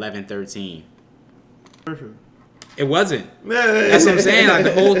out at 11:13. Perfect. It wasn't. That's what I'm saying. Like,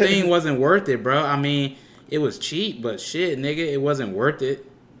 the whole thing wasn't worth it, bro. I mean, it was cheap, but shit, nigga, it wasn't worth it.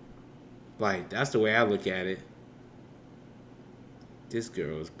 Like, that's the way I look at it. This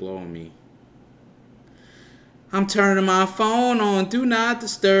girl is blowing me. I'm turning my phone on Do Not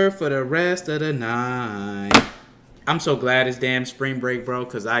Disturb for the rest of the night. I'm so glad it's damn spring break, bro,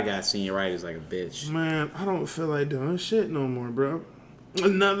 because I got senioritis like a bitch. Man, I don't feel like doing shit no more, bro.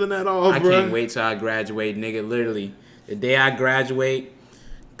 Nothing at all, bro. I can't wait till I graduate, nigga. Literally, the day I graduate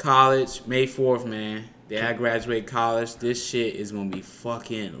college, May 4th, man. The day I graduate college, this shit is going to be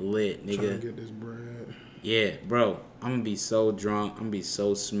fucking lit, nigga. Trying to get this bread. Yeah, bro. I'm going to be so drunk. I'm going to be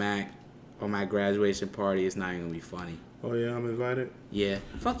so smacked on my graduation party. It's not even going to be funny. Oh, yeah, I'm invited? Yeah.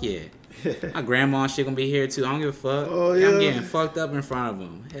 Fuck yeah. My grandma and shit going to be here, too. I don't give a fuck. Oh, yeah. I'm getting fucked up in front of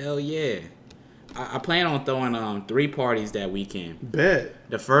them. Hell yeah. I plan on throwing 3 parties that weekend. Bet.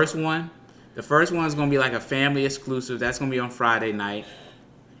 The first one is going to be like a family exclusive. That's going to be on Friday night.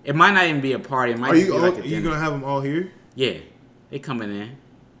 It might not even be a party. It might just be like a dinner. You going to have them all here? Yeah. They coming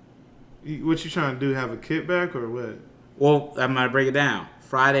in. What you trying to do, have a kickback or what? Well, I'm going to break it down.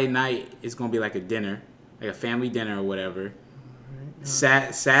 Friday night is going to be like a dinner, like a family dinner or whatever.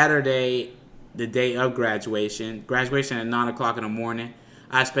 Saturday, the day of graduation at 9 o'clock in the morning.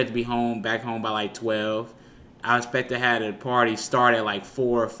 I expect to be back home by like 12. I expect to have the party start at like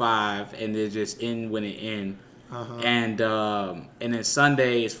 4 or 5 and then just end when it ends. Uh-huh. And then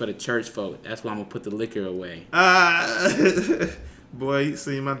Sunday is for the church folk. That's why I'm going to put the liquor away. Boy, you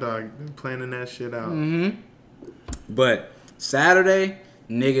see my dog planning that shit out. Mm-hmm. But Saturday,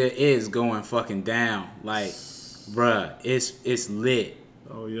 nigga, is going fucking down. Like, bruh, it's lit.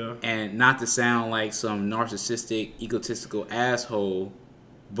 Oh, yeah. And not to sound like some narcissistic, egotistical asshole,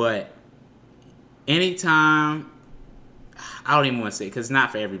 but anytime, I don't even want to say it because it's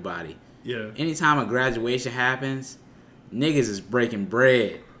not for everybody. Yeah. Anytime a graduation happens, niggas is breaking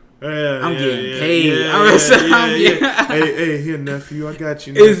bread. I'm getting paid. Hey, here, nephew, I got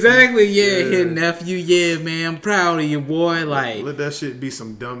you. Nephew. Exactly, here, nephew. Yeah, man, I'm proud of you, boy. Like, let that shit be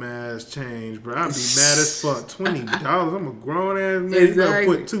some dumbass change, bro. I'd be mad as fuck. $20. I'm a grown ass man. Exactly.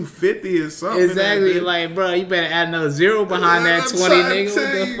 You gotta put $250 or something. Exactly, like, bro, you better add another 0 behind that 20,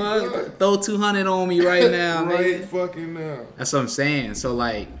 nigga. What the fuck? Throw 200 on me right now, man. Right fucking now. That's what I'm saying. So,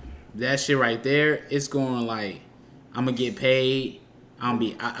 like, that shit right there, it's going like, I'm gonna get paid. I'm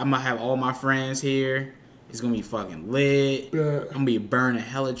gonna have all my friends here. It's gonna be fucking lit. Yeah. I'm gonna be burning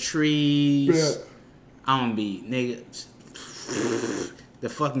hella trees. Yeah. I'm gonna be, nigga, the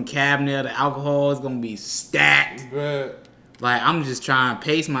fucking cabinet of the alcohol is gonna be stacked. Yeah. Like, I'm just trying to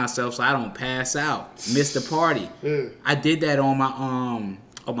pace myself so I don't pass out, miss the party. Yeah. I did that on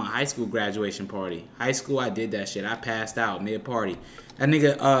my high school graduation party. High school, I did that shit. I passed out mid party. That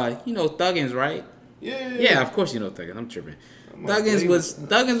nigga, you know Thuggins, right? Yeah. Yeah, of course you know Thuggins. I'm tripping. Thuggins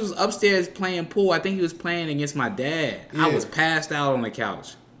was upstairs playing pool. I think he was playing against my dad. Yeah. I was passed out on the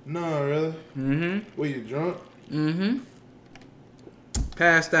couch. No, really? Mm-hmm. Were you drunk? Mm-hmm.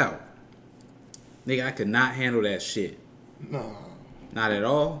 Passed out. Nigga, I could not handle that shit. No. Not at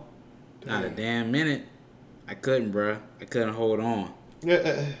all. Damn. Not a damn minute. I couldn't, bruh. I couldn't hold on.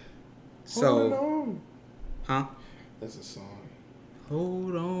 Yeah. So. Hold on. Huh? That's a song.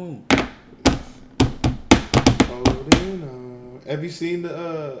 Hold on. Holding on. Have you seen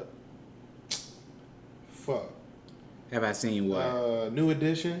the fuck? Have I seen what? New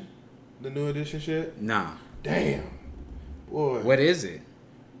Edition? The New Edition shit? Nah. Damn. Boy. What is it?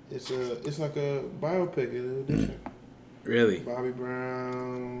 It's like a biopic of New Edition. Really? Bobby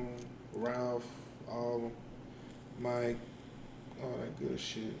Brown, Ralph, all of them, Mike, all that good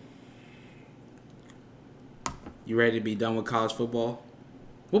shit. You ready to be done with college football?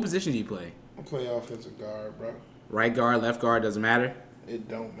 What position do you play? I play offensive guard, bro. Right guard, left guard, doesn't matter? It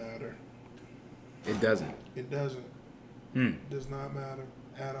don't matter. It doesn't? It doesn't. It does not matter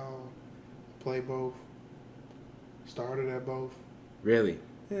at all. Play both. Started at both. Really?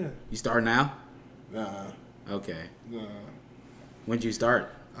 Yeah. You start now? Nah. Okay. Nah. When'd you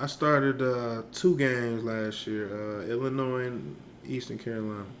start? I started 2 games last year. Illinois and Eastern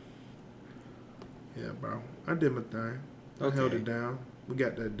Carolina. Yeah, bro. I did my thing. I held it down. We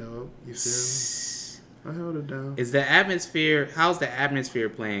got that dub. You feel me? I held it down. Is the atmosphere? How's the atmosphere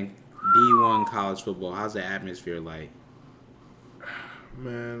playing D1 college football? How's the atmosphere like?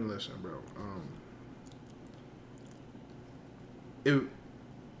 Man, listen, bro. Damn,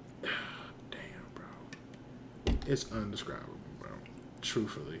 bro. It's undescribable, bro.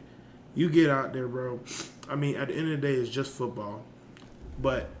 Truthfully, you get out there, bro. I mean, at the end of the day, it's just football,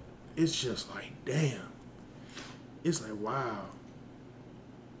 but it's just like, damn. It's like, wow.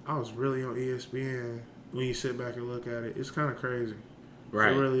 I was really on ESPN. When you sit back and look at it, it's kind of crazy.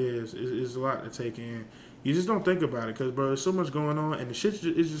 Right. It really is. It's a lot to take in. You just don't think about it because, bro, there's so much going on, and the shit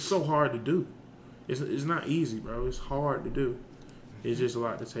is just so hard to do. It's not easy, bro. It's hard to do. It's just a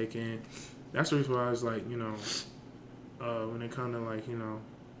lot to take in. That's the reason why it's like, you know, when it comes to like, you know,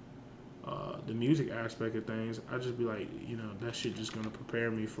 the music aspect of things, I just be like, you know, that shit just gonna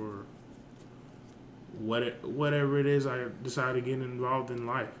prepare me for whatever it is I decide to get involved in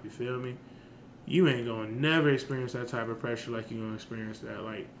life. You feel me? You ain't gonna never experience that type of pressure like you gonna experience that.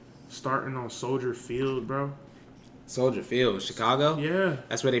 Like starting on Soldier Field, bro. Soldier Field, Chicago? Yeah.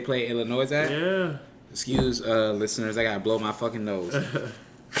 That's where they play Illinois at? Yeah. Excuse listeners, I gotta blow my fucking nose.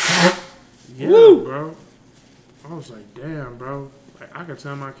 Yeah, Woo! bro. I was like, damn, bro. Like I could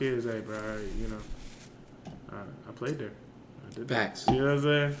tell my kids, hey, bro, I played there. I did Facts. that. You know what I'm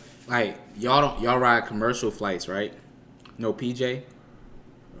saying? Like y'all ride commercial flights, right? No PJ?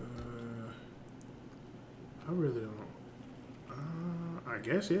 I really don't. I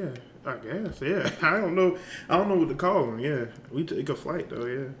guess, yeah. I don't know what to call them. Yeah, we take a flight though.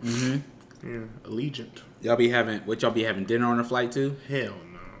 Yeah. Mm-hmm. Yeah, Allegiant. Y'all be having dinner on the flight too? Hell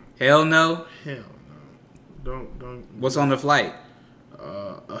no. Hell no. Hell no. Don't. What's on the flight?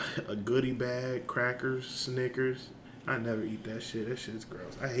 A goodie bag, crackers, Snickers. I never eat that shit. That shit's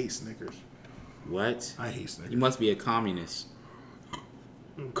gross. I hate Snickers. What? I hate Snickers. You must be a communist.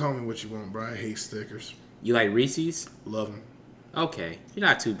 Call me what you want, bro. I hate Snickers. You like Reese's? Love them. Okay, you're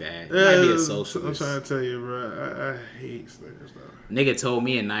not too bad. You might be a I'm socialist. trying to tell you, bro. I hate Snickers, though. Nigga told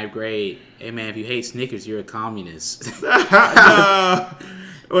me in 9th grade, hey man, if you hate Snickers, you're a communist. Nah.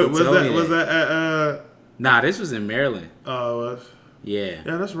 Wait, was that at Nah, this was in Maryland. Oh, Yeah.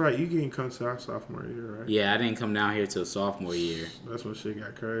 yeah, that's right. You didn't come to our sophomore year, right? Yeah, I didn't come down here till sophomore year. That's when shit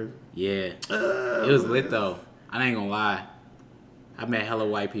got crazy. Yeah. It was lit though. I ain't gonna lie. I met hella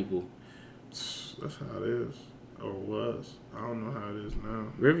white people. That's how it is. Or was. I don't know how it is now.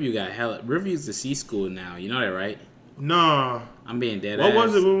 Riverview's the C school now. You know that, right? Nah. I'm being dead What ass.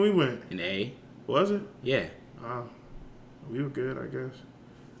 was it when we went? An A. Was it? Yeah. Oh. We were good, I guess.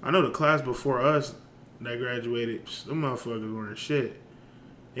 I know the class before us that graduated, them motherfuckers weren't shit.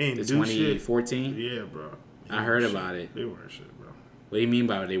 They ain't The do shit. 2014? Yeah, bro. I heard about it. They weren't shit, bro. What do you mean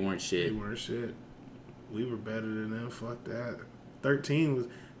by they weren't They shit? weren't shit. We were better than them. Fuck that. 13 was...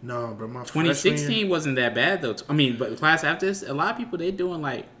 No, bro, my 2016 wasn't that bad though. I mean, but the class after this, a lot of people they doing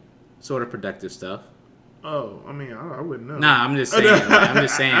like sort of productive stuff. Oh, I mean, I wouldn't know. Nah, I'm just saying.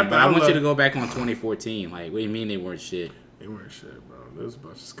 But I want you to like- go back on 2014. Like, what do you mean they weren't shit? They weren't shit, bro. There was a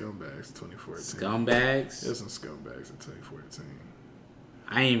bunch of scumbags 2014. Scumbags? There's some scumbags in 2014.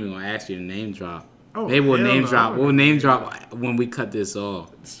 I ain't even gonna ask you to name drop. Oh, Maybe we'll hell name no, drop. I We'll wouldn't name name drop when we cut this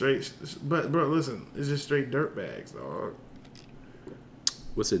off. Straight, but bro, listen, it's just straight dirt bags, dog.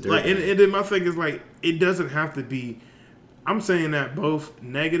 What's a dirt? Like, bag? and then my thing is like, it doesn't have to be. I'm saying that both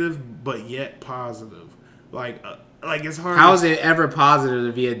negative, but yet positive. Like it's hard. How is it ever positive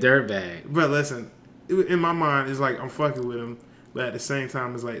to be a dirt bag? But listen, in my mind, it's like I'm fucking with them, but at the same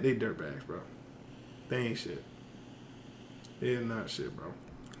time, it's like they dirt bags, bro. They ain't shit. They're not shit, bro.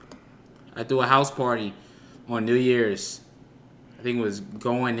 I threw a house party on New Year's. I think it was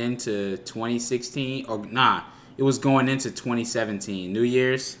going into 2016 or nah. It was going into 2017. New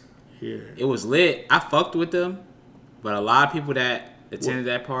Year's. Yeah. It was lit. I fucked with them, but a lot of people that attended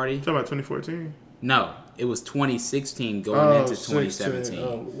that party. Talking about 2014. No, it was 2016 going into 2017.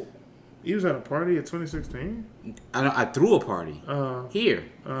 16. You was at a party at 2016? I threw a party here.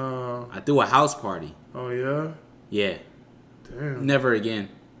 I threw a house party. Oh yeah. Yeah. Damn. Never again.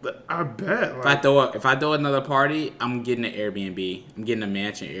 But I bet. If I throw another party, I'm getting an Airbnb. I'm getting a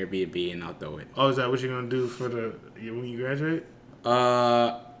mansion Airbnb, and I'll throw it. Oh, is that what you're gonna do for when you graduate?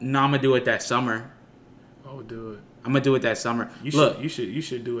 No, I'm gonna do it that summer. Oh, do it. I'm gonna do it that summer. You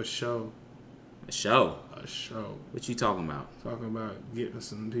should do a show. A show. A show. What you talking about? Talking about getting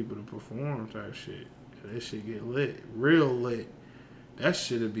some people to perform type shit. That shit get lit, real lit. That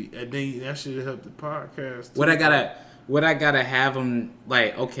should be. And then that should help the podcast. What I gotta have them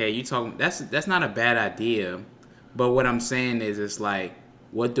like? Okay, you talking? That's not a bad idea, but what I'm saying is, it's like,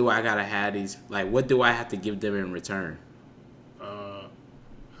 what do I gotta have these? Like, what do I have to give them in return?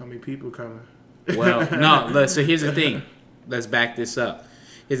 How many people coming? Well, no. Look, so here's the thing. Let's back this up.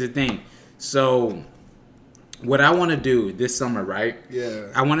 Here's the thing. So, what I want to do this summer, right? Yeah.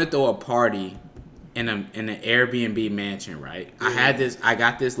 I want to throw a party in an Airbnb mansion, right? Yeah. I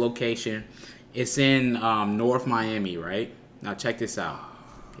got this location. It's in North Miami, right? Now check this out.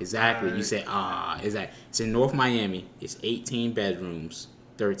 Exactly. Right. You say, it's in North Miami. It's 18 bedrooms,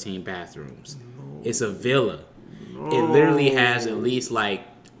 13 bathrooms. No. It's a villa. No. It literally has at least like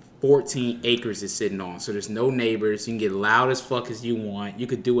 14 acres it's sitting on. So there's no neighbors. You can get loud as fuck as you want. You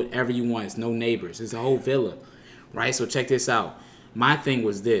could do whatever you want. It's no neighbors. It's a whole villa, right? So check this out. My thing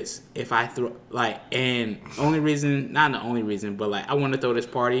was this. If I throw, like, and only reason, not the only reason, but like, I want to throw this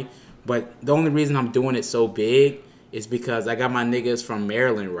party. But the only reason I'm doing it so big is because I got my niggas from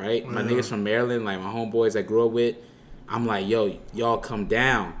Maryland, right? My niggas from Maryland, like my homeboys I grew up with. I'm like, yo, y'all come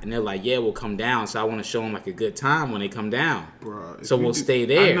down. And they're like, yeah, we'll come down. So I want to show them like a good time when they come down. Bruh, so we'll stay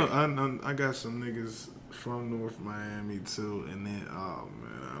there. I got some niggas from North Miami too. And then, oh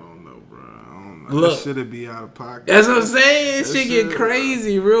man, I don't know, bro. I don't know. Look, that shit'd be out of pocket. That's what I'm saying. It should get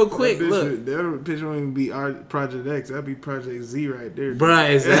crazy real quick. Look. That picture won't even be our Project X. That'd be Project Z right there.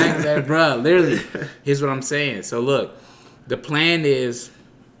 Bruh, exactly. Bruh, literally. Here's what I'm saying. So look, the plan is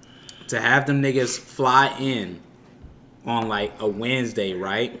to have them niggas fly in on like a Wednesday,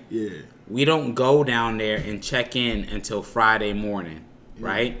 right? Yeah. We don't go down there and check in until Friday morning,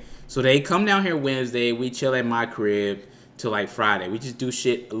 right? So they come down here Wednesday. We chill at my crib till like Friday. We just do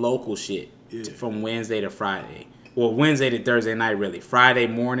shit, local shit, from Wednesday to Friday. Well, Wednesday to Thursday night, really. Friday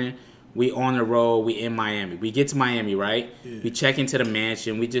morning, we on the road. We in Miami. We get to Miami, right? Yeah. We check into the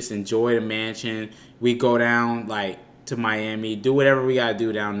mansion. We just enjoy the mansion. We go down like to Miami, do whatever we gotta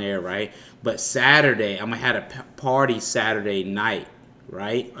do down there, right? But Saturday, I'm gonna have a party Saturday night,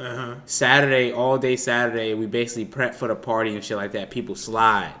 right? Saturday, all day Saturday, we basically prep for the party and shit like that. People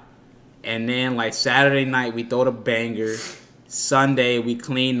slide. And then like Saturday night, we throw the banger. Sunday, we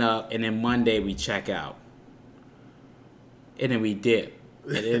clean up. And then Monday, we check out. And then we dip.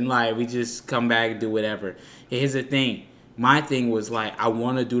 And then like, we just come back and do whatever. And here's the thing. My thing was like, I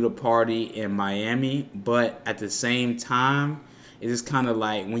want to do the party in Miami, but at the same time, it's kind of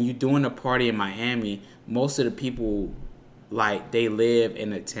like when you're doing a party in Miami, most of the people, like, they live in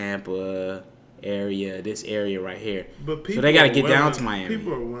the Tampa area, this area right here. But people so they got to get down to Miami.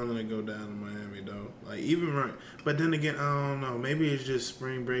 People are willing to go down to Miami, though. Like, even right. But then again, I don't know. Maybe it's just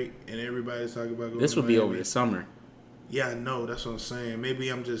spring break and everybody's talking about going This to would Miami. be over the summer. Yeah, I know. That's what I'm saying. Maybe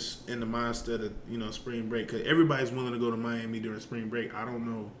I'm just in the mindset of, spring break. Because everybody's willing to go to Miami during spring break. I don't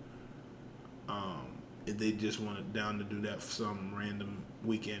know if they just want down to do that for some random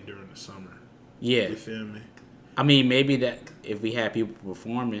weekend during the summer. Yeah. You feel me? I mean, maybe that if we had people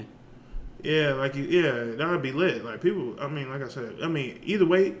performing. Yeah, that would be lit. Like, people, I mean, like I said, either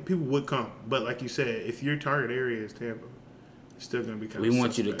way, people would come. But like you said, if your target area is Tampa, it's still going to be kind of We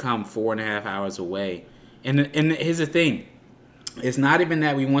want you to come 4.5 hours away. And here's the thing. It's not even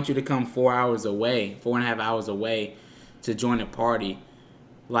that we want you to come 4.5 hours away to join the party.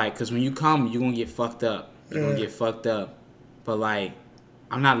 Like, because when you come, you're going to get fucked up. You're going to get fucked up. But, like,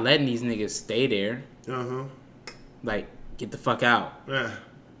 I'm not letting these niggas stay there. Like, get the fuck out. Yeah.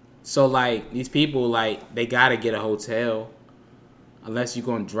 So, like, these people, like, they got to get a hotel. Unless you're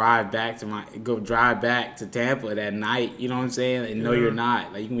going to drive back to Tampa that night, you know what I'm saying? And no, you're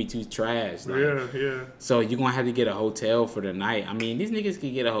not. Like, you can be too trash. Like, yeah. So you're going to have to get a hotel for the night. I mean, these niggas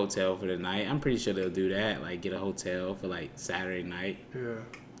can get a hotel for the night. I'm pretty sure they'll do that. Like, get a hotel for, like, Saturday night. Yeah.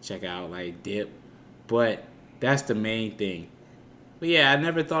 Check out, like, dip. But that's the main thing. But, yeah, I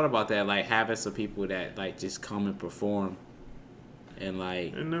never thought about that. Like, having some people that, like, just come and perform. And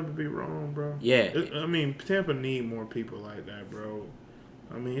like, it'd never be wrong, bro. Yeah. Tampa need more people like that, bro.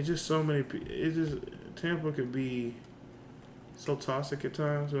 It's just so many. Tampa could be so toxic at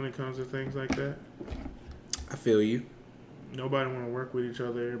times when it comes to things like that. I feel you. Nobody want to work with each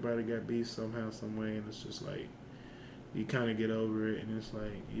other. Everybody got beef somehow, some way, and it's just like you kind of get over it, and it's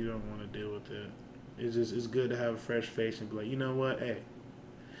like you don't want to deal with it. It's good to have a fresh face and be like, you know what, hey,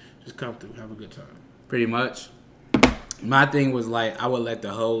 just come through, have a good time. Pretty much. My thing was like, I would let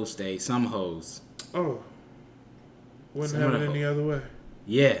the hoes stay. Some hoes. Oh. Wouldn't happen any other way.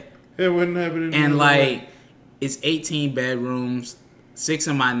 Yeah. It wouldn't happen any other way. And like, it's 18 bedrooms. 6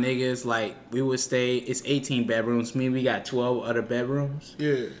 of my niggas, like, we would stay. It's 18 bedrooms. Me, we got 12 other bedrooms.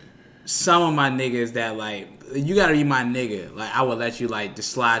 Yeah. Some of my niggas that, like, you gotta be my nigga. Like, I would let you, like,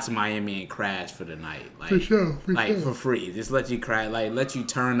 just slide to Miami and crash for the night. Like, for sure. For free. Just let you crash. Like, let you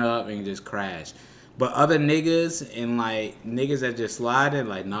turn up and just crash. But other niggas and like niggas that just sliding,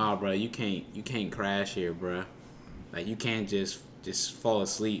 like, nah, bro, you can't crash here, bro. Like, you can't just fall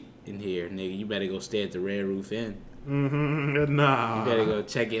asleep in here, nigga. You better go stay at the Red Roof Inn. Nah. You better go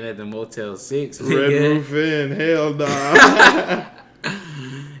check in at the Motel 6, nigga. Red Roof Inn, hell nah.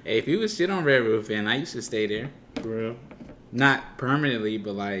 Hey, if you was shit on Red Roof Inn, I used to stay there. For real? Not permanently,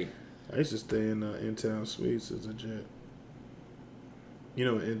 but like, I used to stay in In-Town Suites as a jet. You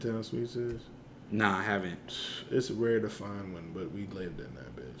know what In-Town Suites is? Nah, I haven't. It's rare to find one, but we lived in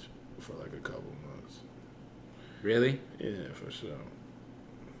that bitch for like a couple months. Really? Yeah, for sure.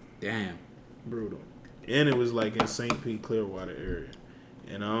 Damn. Brutal. And it was like in St. Pete, Clearwater area.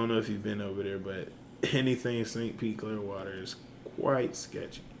 And I don't know if you've been over there, but anything St. Pete, Clearwater is quite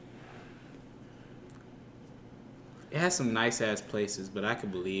sketchy. It has some nice ass places, but I can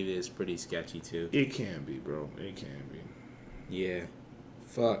believe it's pretty sketchy too. It can be, bro. It can be. Yeah.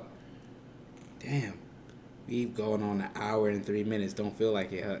 Fuck. Damn. We've going on an hour and 3 minutes. Don't feel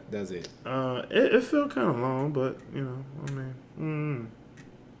like it, does it? It felt kind of long, but you know, I mean,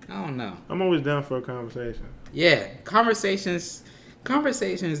 I don't know. I'm always down for a conversation. Yeah, conversations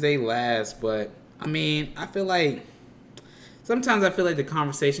they last, but I mean, sometimes I feel like the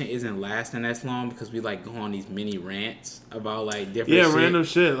conversation isn't lasting as long because we like go on these mini rants about like different shit. Random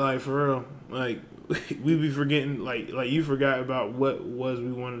shit, like for real. Like we be forgetting, like you forgot about what was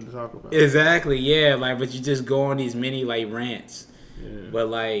we wanted to talk about. Exactly, yeah. Like, but you just go on these mini like rants. Yeah. But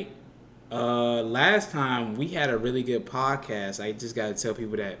like last time we had a really good podcast. I just gotta tell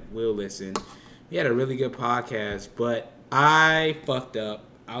people that will listen. We had a really good podcast, but I fucked up.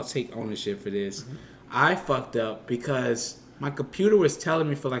 I'll take ownership for this. Mm-hmm. I fucked up because my computer was telling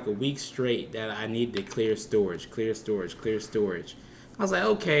me for like a week straight that I needed to clear storage. I was like,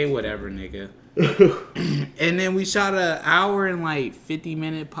 okay, whatever, nigga. And then we shot an hour and like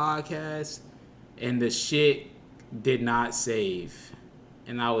 50-minute podcast, and the shit did not save,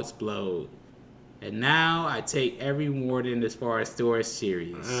 and I was blowed. And now I take every warning as far as storage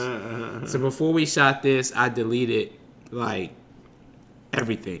serious. So before we shot this, I deleted like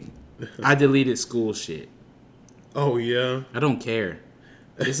everything. I deleted school shit. Oh yeah. I don't care.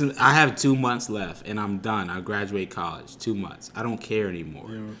 I have 2 months left and I'm done. I graduate college. 2 months. I don't care anymore.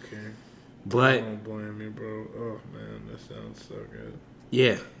 You don't care. But don't blame me, bro. Oh man, that sounds so good.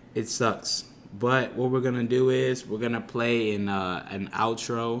 Yeah, it sucks. But what we're gonna do is we're gonna play an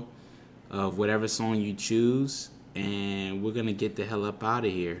outro of whatever song you choose, and we're gonna get the hell up out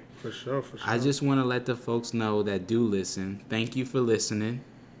of here. For sure. I just want to let the folks know that do listen. Thank you for listening.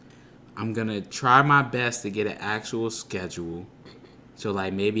 I'm gonna try my best to get an actual schedule. So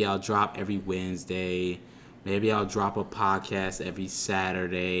like maybe I'll drop every Wednesday. Maybe I'll drop a podcast every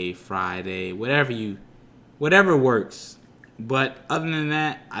Saturday, Friday, whatever works. But other than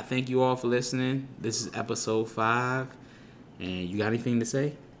that, I thank you all for listening. This is episode 5. And you got anything to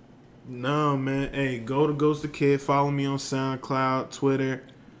say? No, man. Hey, go to Ghostthakid. Follow me on SoundCloud, Twitter,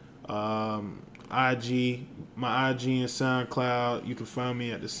 IG. My IG and SoundCloud. You can find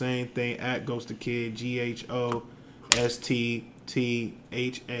me at the same thing at Ghostthakid,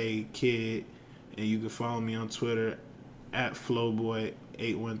 GHOSTTHA Kid. And you can follow me on Twitter at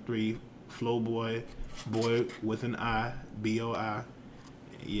Flowboy813. Flowboy, boy with an I, BOI.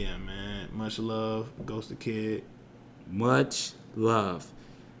 Yeah, man. Much love, Ghostthakid. Much love.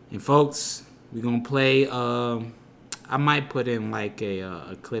 And folks, we're gonna play. I might put in like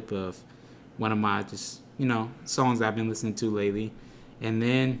a clip of one of my songs I've been listening to lately, and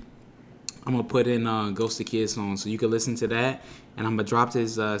then I'm gonna put in Ghostthakid songs so you can listen to that. And I'm gonna drop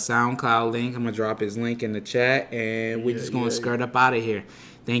his SoundCloud link. I'm gonna drop his link in the chat, and we're just gonna skirt up out of here.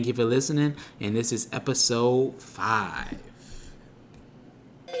 Thank you for listening, and this is episode 5.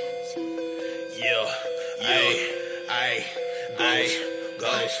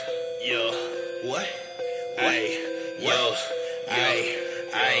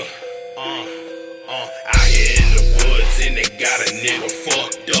 Out here in the woods and they got a nigga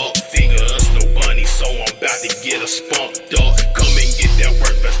fucked up. Figure us no bunny, so I'm about to get a spunked up. Come and get that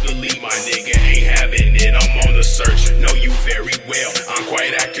work, best believe my nigga ain't having it. I'm on the search, know you very well, I'm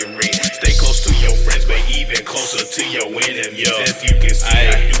quite accurate. Stay close to your friends, but even closer to your enemies. As you can see,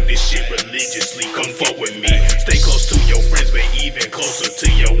 I do this shit religiously, come fuck with me. Stay close to your friends, but even closer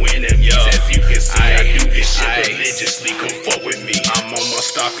to your enemies. As you can see, I do this shit religiously, come fuck with me. I'm on my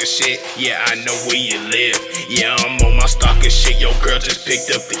stalker shit, yeah, I know where you live. Yeah, I'm on my stalker shit, your girl just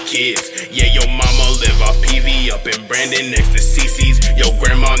picked up the kids. Yeah, your mama live off PV up in Brandon next to CC's. Your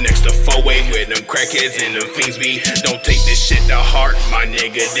grandma next to 4-way where them crackheads and them fiends be. Don't take this shit to heart, my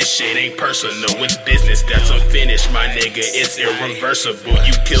nigga. This shit ain't personal, it's business that's unfinished, my nigga. It's irreversible.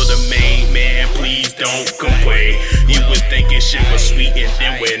 You killed the main man, please don't complain. You was thinking shit was sweet and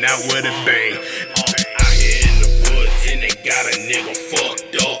then went out with a bang. Out here in the woods and they got a nigga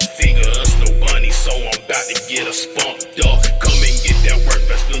fucked up. Figure us no bunny, so I'm about to get a spunked up. Come and get that work,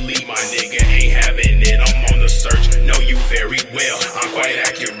 best believe my nigga ain't having it. I'm on the search, know you very well, I'm quite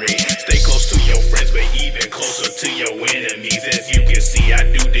accurate. Stay close to your friends, but even closer to your enemies. As you can see, I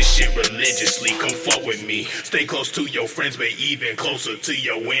do this shit religiously, come fuck with me. Stay close to your friends, but even closer to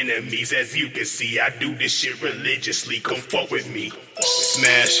your enemies. As you can see, I do this shit religiously, come fuck with me.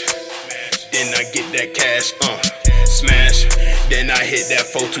 Smash, then I get that cash, smash, Then I hit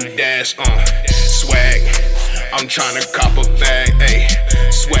that 4-2 dash, swag. I'm tryna cop a bag, ayy,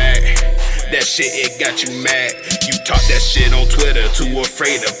 swag. That shit, it got you mad. You talk that shit on Twitter, too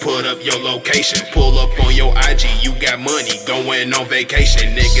afraid to put up your location. Pull up on your IG, you got money, going on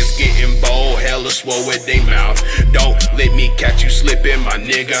vacation. Niggas getting bold, hella swole with they mouth. Don't let me catch you slipping, my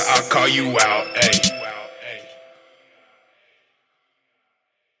nigga, I'll call you out, ayy.